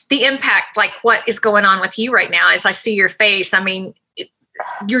 The impact, like what is going on with you right now, as I see your face, I mean,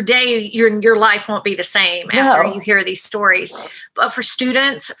 your day, your life won't be the same after you hear these stories. But for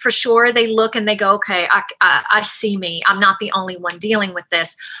students, for sure, they look and they go, okay, I see me. I'm not the only one dealing with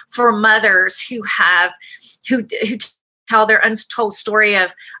this. For mothers who tell their untold story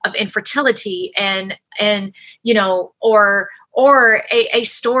of infertility and or a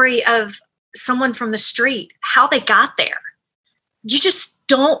story of someone from the street, how they got there. You just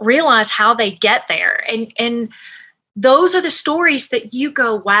don't realize how they get there. And those are the stories that you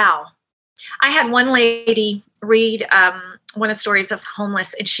go, wow. I had one lady read one of the stories of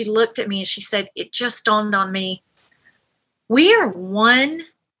homeless, and she looked at me and she said, it just dawned on me, we are one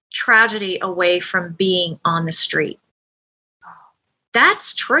tragedy away from being on the street.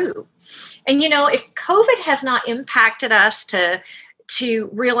 That's true. And, if COVID has not impacted us to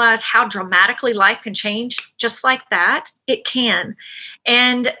realize how dramatically life can change just like that, it can.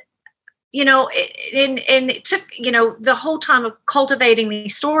 And, it took, the whole time of cultivating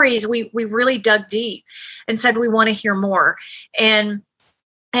these stories, we really dug deep and said, we want to hear more. And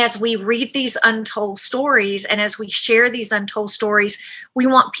as we read these untold stories and as we share these untold stories, we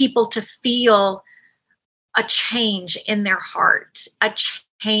want people to feel a change in their heart, a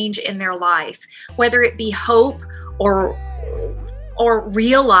change in their life, whether it be hope or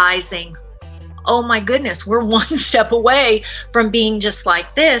realizing, oh my goodness, we're one step away from being just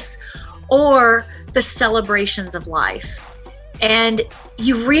like this, or the celebrations of life. And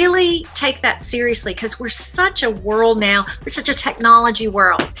you really take that seriously because we're such a world now, we're such a technology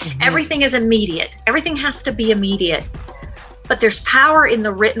world. Mm-hmm. Everything is immediate. Everything has to be immediate. But there's power in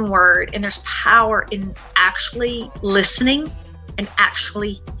the written word, and there's power in actually listening and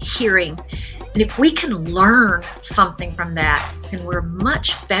actually hearing. And if we can learn something from that, then we're a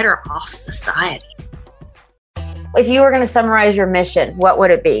much better off society. If you were going to summarize your mission, what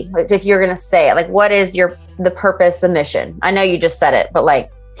would it be? Like, if you're going to say it, like, what is the purpose, the mission? I know you just said it, but like,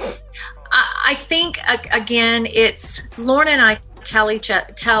 I think again, it's Lorna and I tell each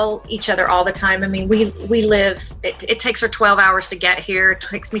other all the time. I mean, we live, it takes her 12 hours to get here. It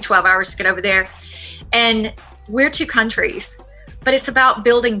takes me 12 hours to get over there. And we're two countries, but it's about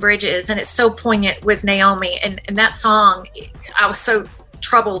building bridges. And it's so poignant with Naomi and that song. I was so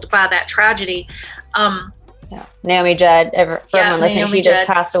troubled by that tragedy. Naomi Judd, everyone listening, she just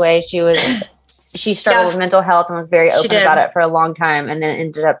passed away. She struggled with mental health and was very open about it for a long time, and then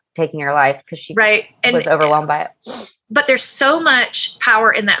ended up taking her life because she was overwhelmed by it. But there's so much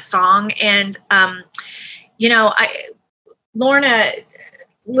power in that song. And, Lorna,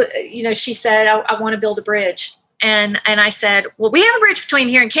 she said, I want to build a bridge. And I said, well, we have a bridge between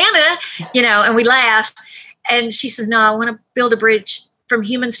here and Canada, and we laugh. And she says, no, I want to build a bridge from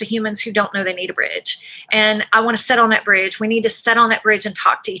humans to humans who don't know they need a bridge. And I want to sit on that bridge. We need to sit on that bridge and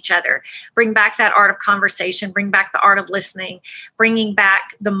talk to each other, bring back that art of conversation, bring back the art of listening, bringing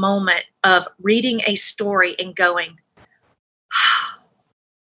back the moment of reading a story and going,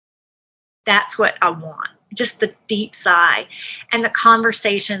 that's what I want. Just the deep sigh and the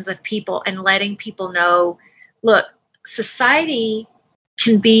conversations of people and letting people know, look, society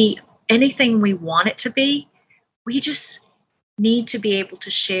can be anything we want it to be. we just need to be able to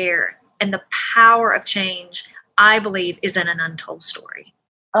share. And the power of change, I believe, is in an untold story.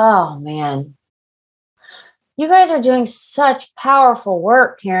 Oh, man. You guys are doing such powerful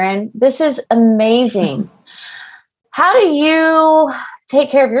work, Karen. This is amazing. How do you take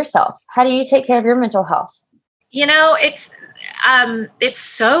care of yourself? How do you take care of your mental health? You know, it's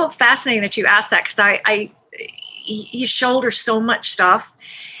so fascinating that you asked that, because you shoulder so much stuff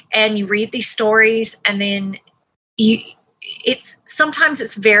and you read these stories, and then sometimes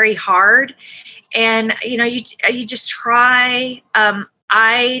it's very hard, and you just try.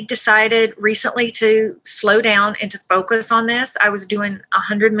 I decided recently to slow down and to focus on this. I was doing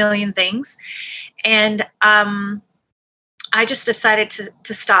 100 million things, and I just decided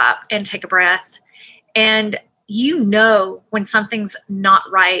to stop and take a breath. And when something's not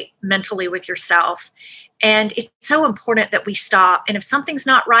right mentally with yourself. And it's so important that we stop. And if something's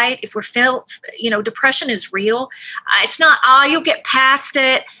not right, if we're depression is real. It's not, you'll get past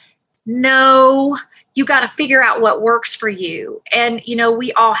it. No, you got to figure out what works for you. And,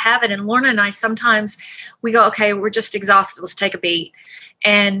 we all have it. And Lorna and I, sometimes we go, okay, we're just exhausted. Let's take a beat.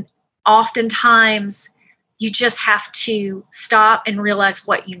 And oftentimes you just have to stop and realize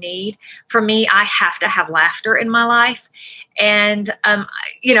what you need. For me, I have to have laughter in my life. And, how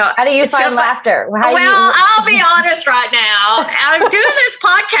do you find laughter? I'll be honest right now. I'm doing this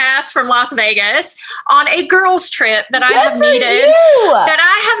podcast from Las Vegas on a girls trip that I have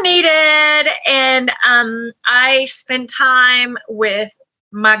needed. And I spend time with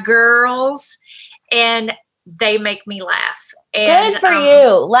my girls, and they make me laugh. And, good for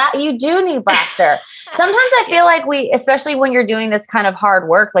you. You do need laughter. Sometimes I feel like especially when you're doing this kind of hard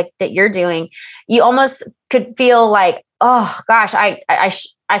work like that you're doing, you almost could feel like, oh gosh,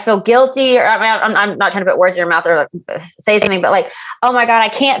 I feel guilty, or I'm not trying to put words in your mouth or say something, but like, oh my God, I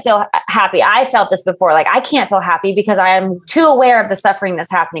can't feel happy. I felt this before. Like, I can't feel happy because I am too aware of the suffering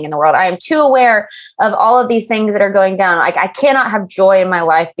that's happening in the world. I am too aware of all of these things that are going down. Like, I cannot have joy in my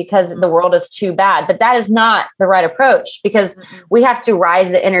life because the world is too bad. But that is not the right approach, because we have to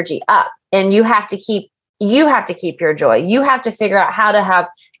rise the energy up, and you have to keep your joy. You have to figure out how to have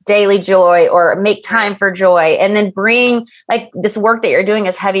daily joy, or make time for joy, and then bring, like, this work that you're doing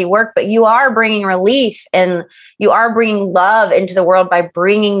is heavy work, but you are bringing relief and you are bringing love into the world by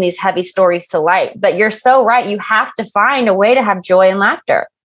bringing these heavy stories to light. But you're so right. You have to find a way to have joy and laughter.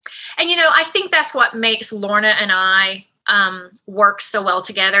 And, I think that's what makes Lorna and I work so well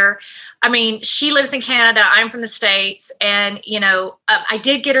together. I mean, she lives in Canada. I'm from the States. And, I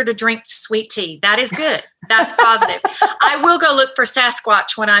did get her to drink sweet tea. That is good. That's positive. I will go look for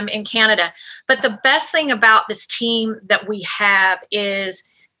Sasquatch when I'm in Canada. But the best thing about this team that we have is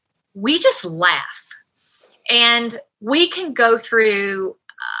we just laugh. And we can go through,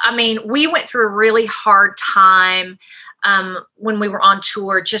 we went through a really hard time when we were on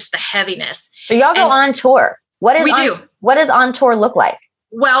tour, just the heaviness. So y'all go on tour. What does on tour look like?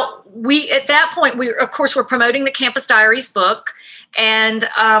 Well, at that point, we're promoting the Campus Diaries book, and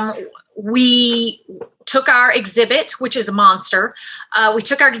we took our exhibit, which is a monster. We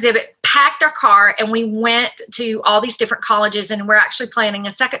took our exhibit, packed our car, and we went to all these different colleges. And we're actually planning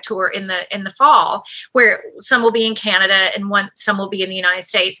a second tour in the fall, where some will be in Canada and some will be in the United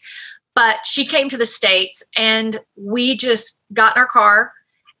States. But she came to the States, and we just got in our car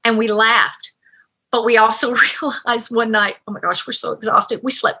and we laughed. But we also realized one night, oh my gosh, we're so exhausted.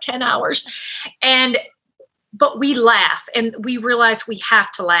 We slept 10 hours. But we laugh, and we realize we have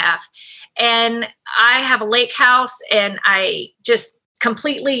to laugh. And I have a lake house, and I just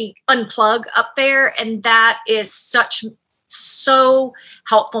completely unplug up there. And that is so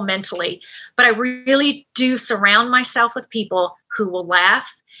helpful mentally. But I really do surround myself with people who will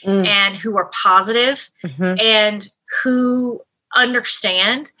laugh and who are positive and who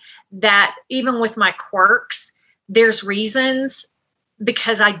understand that even with my quirks, there's reasons,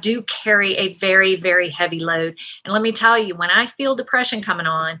 because I do carry a very, very heavy load. And let me tell you, when I feel depression coming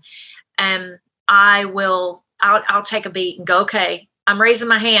on, I'll take a beat and go, okay, I'm raising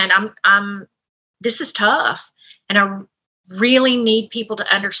my hand. This is tough. And I really need people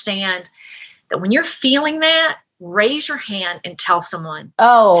to understand that when you're feeling that, raise your hand and tell someone.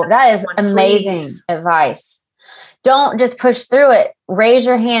 Oh, that is amazing advice. Don't just push through it. Raise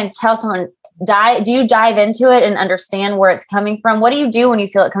your hand, tell someone. Do you dive into it and understand where it's coming from? What do you do when you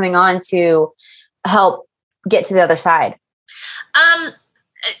feel it coming on to help get to the other side?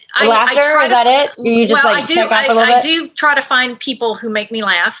 Laughter, is that it? You just check up a little bit? I do try to find people who make me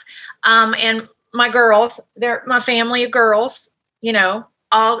laugh. And my girls, they're my family of girls,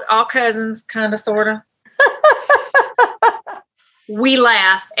 all cousins, kind of, sort of. we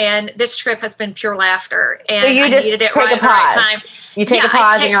laugh, and this trip has been pure laughter. And so you just needed it take right a pause. Right time. You take a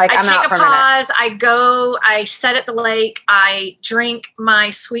pause, and you're like, I'm out for a minute. I take a pause. I go. I sit at the lake. I drink my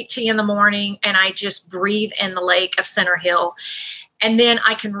sweet tea in the morning, and I just breathe in the lake of Center Hill, and then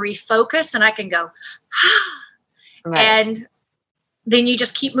I can refocus, and I can go, Right. and then you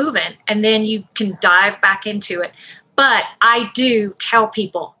just keep moving, and then you can dive back into it. But I do tell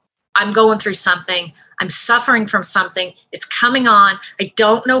people, I'm going through something. I'm suffering from something. It's coming on. I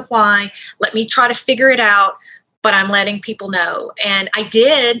don't know why. Let me try to figure it out. But I'm letting people know. And I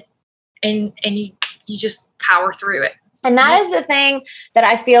did. And you just power through it. And that is the thing that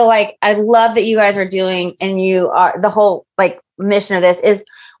I feel like I love that you guys are doing. And you are, the whole like mission of this is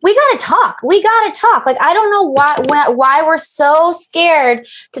we got to talk. We got to talk. Like, I don't know why we're so scared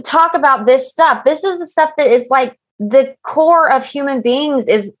to talk about this stuff. This is the stuff that is like the core of human beings,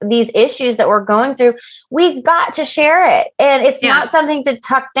 is these issues that we're going through. We've got to share it. And it's not something to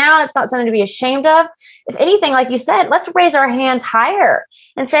tuck down. It's not something to be ashamed of. If anything, like you said, let's raise our hands higher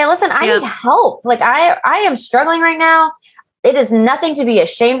and say, listen, I need help. Like I am struggling right now. It is nothing to be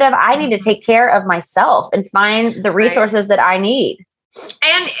ashamed of. I need to take care of myself and find the resources that I need.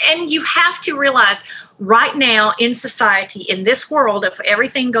 And you have to realize right now in society, in this world of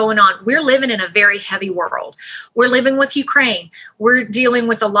everything going on, we're living in a very heavy world. We're living with Ukraine. We're dealing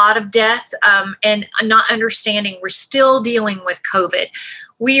with a lot of death and not understanding. We're still dealing with COVID.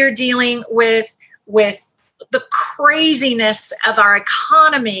 We are dealing with the craziness of our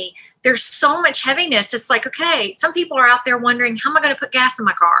economy. There's so much heaviness. It's like, okay, some people are out there wondering, how am I going to put gas in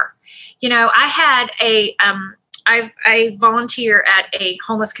my car? You know, I had I volunteer at a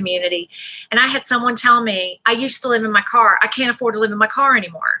homeless community, and I had someone tell me, I used to live in my car. I can't afford to live in my car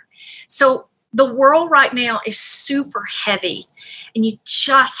anymore. So the world right now is super heavy, and you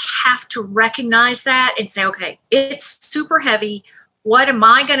just have to recognize that and say, okay, it's super heavy. What am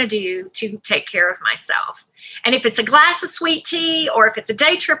I going to do to take care of myself? And if it's a glass of sweet tea, or if it's a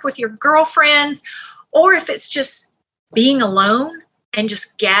day trip with your girlfriends, or if it's just being alone and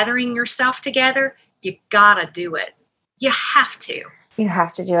just gathering yourself together, you gotta do it. You have to. You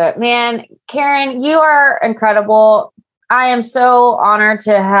have to do it. Man, Karen, you are incredible. I am so honored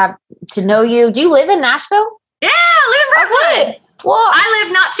to know you. Do you live in Nashville? Yeah, I live in Brentwood. Okay. Well, I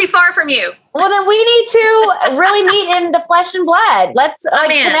live not too far from you. Well, then we need to really meet in the flesh and blood. Let's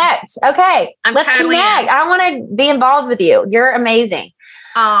connect. Okay. Let's connect. I want to be involved with you. You're amazing.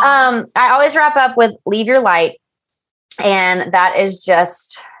 I always wrap up with leave your light. And that is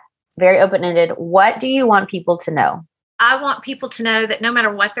just very open-ended. What do you want people to know? I want people to know that no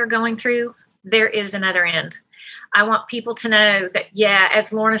matter what they're going through, there is another end. I want people to know that,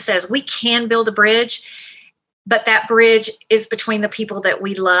 as Lorna says, we can build a bridge, but that bridge is between the people that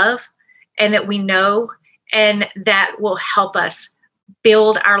we love and that we know, and that will help us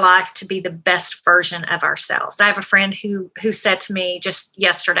build our life to be the best version of ourselves. I have a friend who said to me just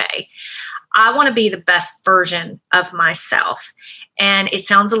yesterday, I want to be the best version of myself. And it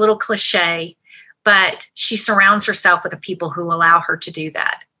sounds a little cliche, but she surrounds herself with the people who allow her to do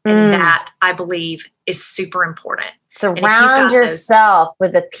that. And that, I believe, is super important. Surround yourself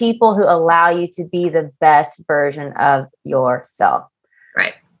with the people who allow you to be the best version of yourself.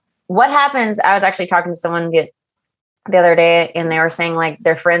 Right. What happens? I was actually talking to someone the other day, and they were saying like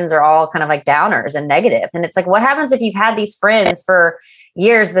their friends are all kind of like downers and negative. And it's like, what happens if you've had these friends for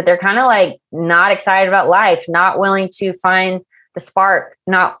years, but they're kind of like not excited about life, not willing to find the spark,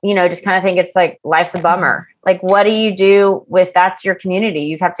 not, just kind of think it's like life's a bummer. Like, what do you do with that's your community?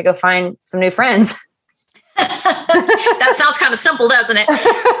 You have to go find some new friends. That sounds kind of simple, doesn't it?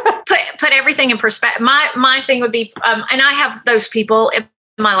 Put everything in perspective. My thing would be, and I have those people in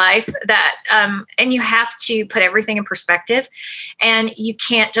my life that, and you have to put everything in perspective, and you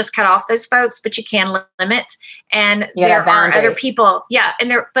can't just cut off those folks, but you can limit. And there are other people. Yeah.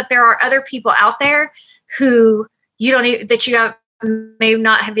 But there are other people out there who you don't, that you may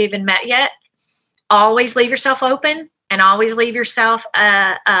not have even met yet. Always leave yourself open, and always leave yourself,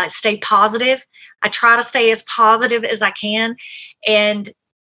 stay positive. I try to stay as positive as I can, and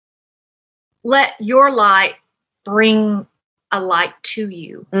let your light bring a light to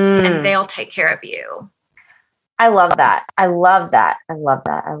you, and they'll take care of you. I love that. I love that. I love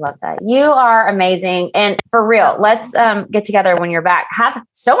that. I love that. You are amazing. And for real, let's get together when you're back. Have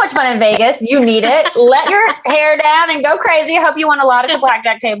so much fun in Vegas. You need it. Let your hair down and go crazy. I hope you won a lot at the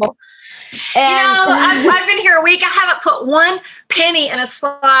blackjack table. And I've been here a week. I haven't put one penny in a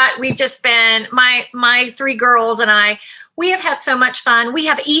slot. We've just been, my three girls and I, We have had so much fun. We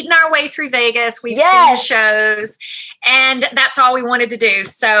have eaten our way through Vegas. We've seen shows, and that's all we wanted to do.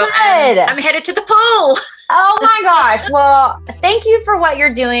 So I'm headed to the pool. Oh my gosh. Well, thank you for what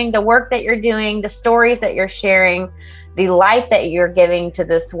you're doing, the work that you're doing, the stories that you're sharing, the light that you're giving to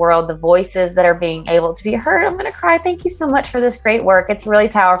this world, the voices that are being able to be heard. I'm going to cry. Thank you so much for this great work. It's really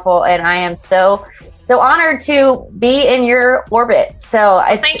powerful. And I am so honored to be in your orbit. So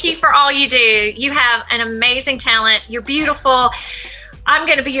thank you for all you do. You have an amazing talent. You're beautiful. I'm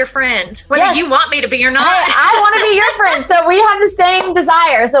going to be your friend, whether you want me to be or not. I want to be your friend. So we have the same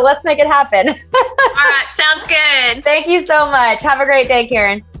desire. So let's make it happen. All right. Sounds good. Thank you so much. Have a great day,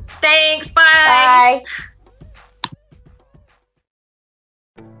 Karen. Thanks. Bye. Bye.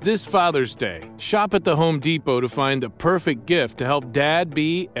 This Father's Day, shop at the Home Depot to find the perfect gift to help Dad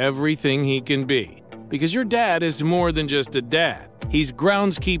be everything he can be. Because your dad is more than just a dad. He's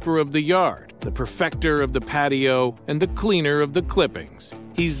groundskeeper of the yard, the perfecter of the patio, and the cleaner of the clippings.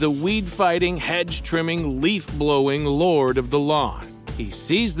 He's the weed-fighting, hedge-trimming, leaf-blowing lord of the lawn. He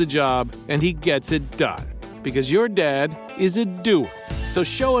sees the job, and he gets it done. Because your dad is a doer. So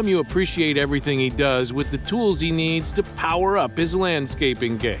show him you appreciate everything he does with the tools he needs to power up his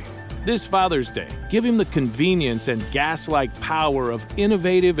landscaping game. This Father's Day, give him the convenience and gas-like power of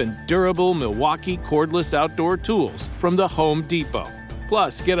innovative and durable Milwaukee cordless outdoor tools from the Home Depot.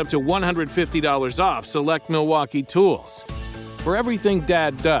 Plus, get up to $150 off select Milwaukee tools. For everything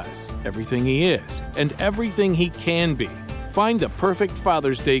Dad does, everything he is, and everything he can be, find the perfect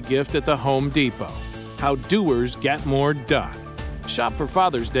Father's Day gift at the Home Depot. How doers get more done. Shop for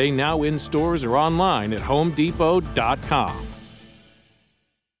Father's Day now in stores or online at homedepot.com.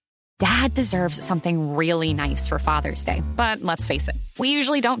 Dad deserves something really nice for Father's Day, but let's face it, we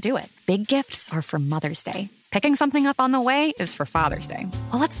usually don't do it. Big gifts are for Mother's Day. Picking something up on the way is for Father's Day.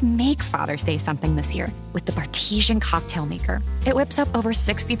 Well, let's make Father's Day something this year with the Bartesian Cocktail Maker. It whips up over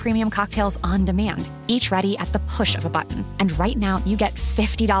 60 premium cocktails on demand, each ready at the push of a button. And right now, you get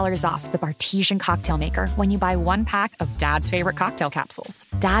 $50 off the Bartesian Cocktail Maker when you buy one pack of Dad's favorite cocktail capsules.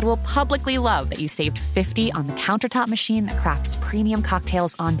 Dad will publicly love that you saved $50 on the countertop machine that crafts premium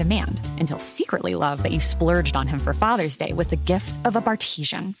cocktails on demand. And he'll secretly love that you splurged on him for Father's Day with the gift of a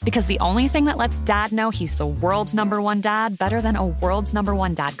Bartesian. Because the only thing that lets Dad know he's the world's #1 dad better than a world's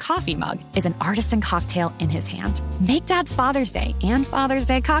 #1 dad coffee mug is an artisan cocktail in his hand. Make Dad's Father's Day and Father's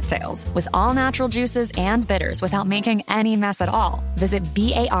Day cocktails with all natural juices and bitters without making any mess at all. Visit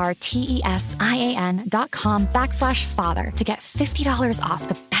BARTESIAN.com/father to get $50 off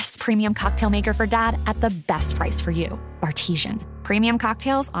the best premium cocktail maker for Dad at the best price for you. Bartesian. Premium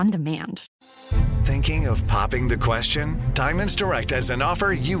cocktails on demand. Thinking of popping the question? Diamonds Direct has an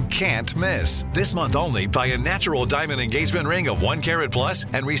offer you can't miss. This month only, buy a natural diamond engagement ring of 1 carat plus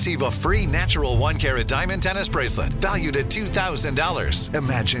and receive a free natural 1 carat diamond tennis bracelet valued at $2,000.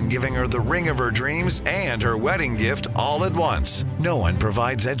 Imagine giving her the ring of her dreams and her wedding gift all at once. No one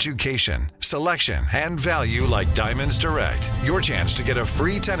provides education, selection, and value like Diamonds Direct. Your chance to get a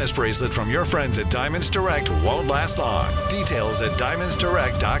free tennis bracelet from your friends at Diamonds Direct won't last long. Details at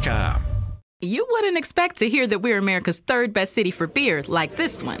diamondsdirect.com. You wouldn't expect to hear that we're America's 3rd best city for beer like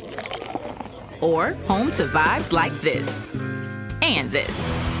this one. Or home to vibes like this. And this.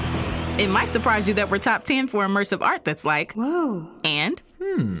 It might surprise you that we're top 10 for immersive art that's like, whoa. And,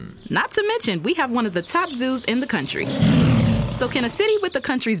 not to mention, we have one of the top zoos in the country. So can a city with the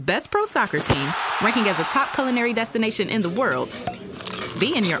country's best pro soccer team, ranking as a top culinary destination in the world,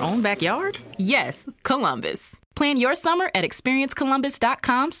 be in your own backyard? Yes, Columbus. Plan your summer at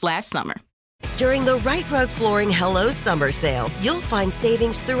experiencecolumbus.com/summer. During the Right Rug Flooring Hello Summer Sale, you'll find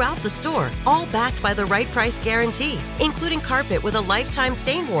savings throughout the store, all backed by the right price guarantee, including carpet with a lifetime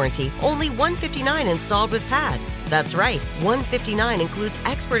stain warranty, only $159 installed with pad. That's right, $159 includes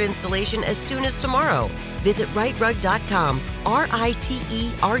expert installation as soon as tomorrow. Visit rightrug.com,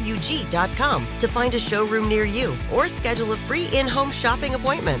 RITERUG.com to find a showroom near you or schedule a free in-home shopping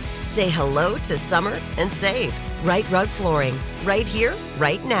appointment. Say hello to summer and save. Right Rug Flooring, right here,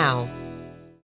 right now.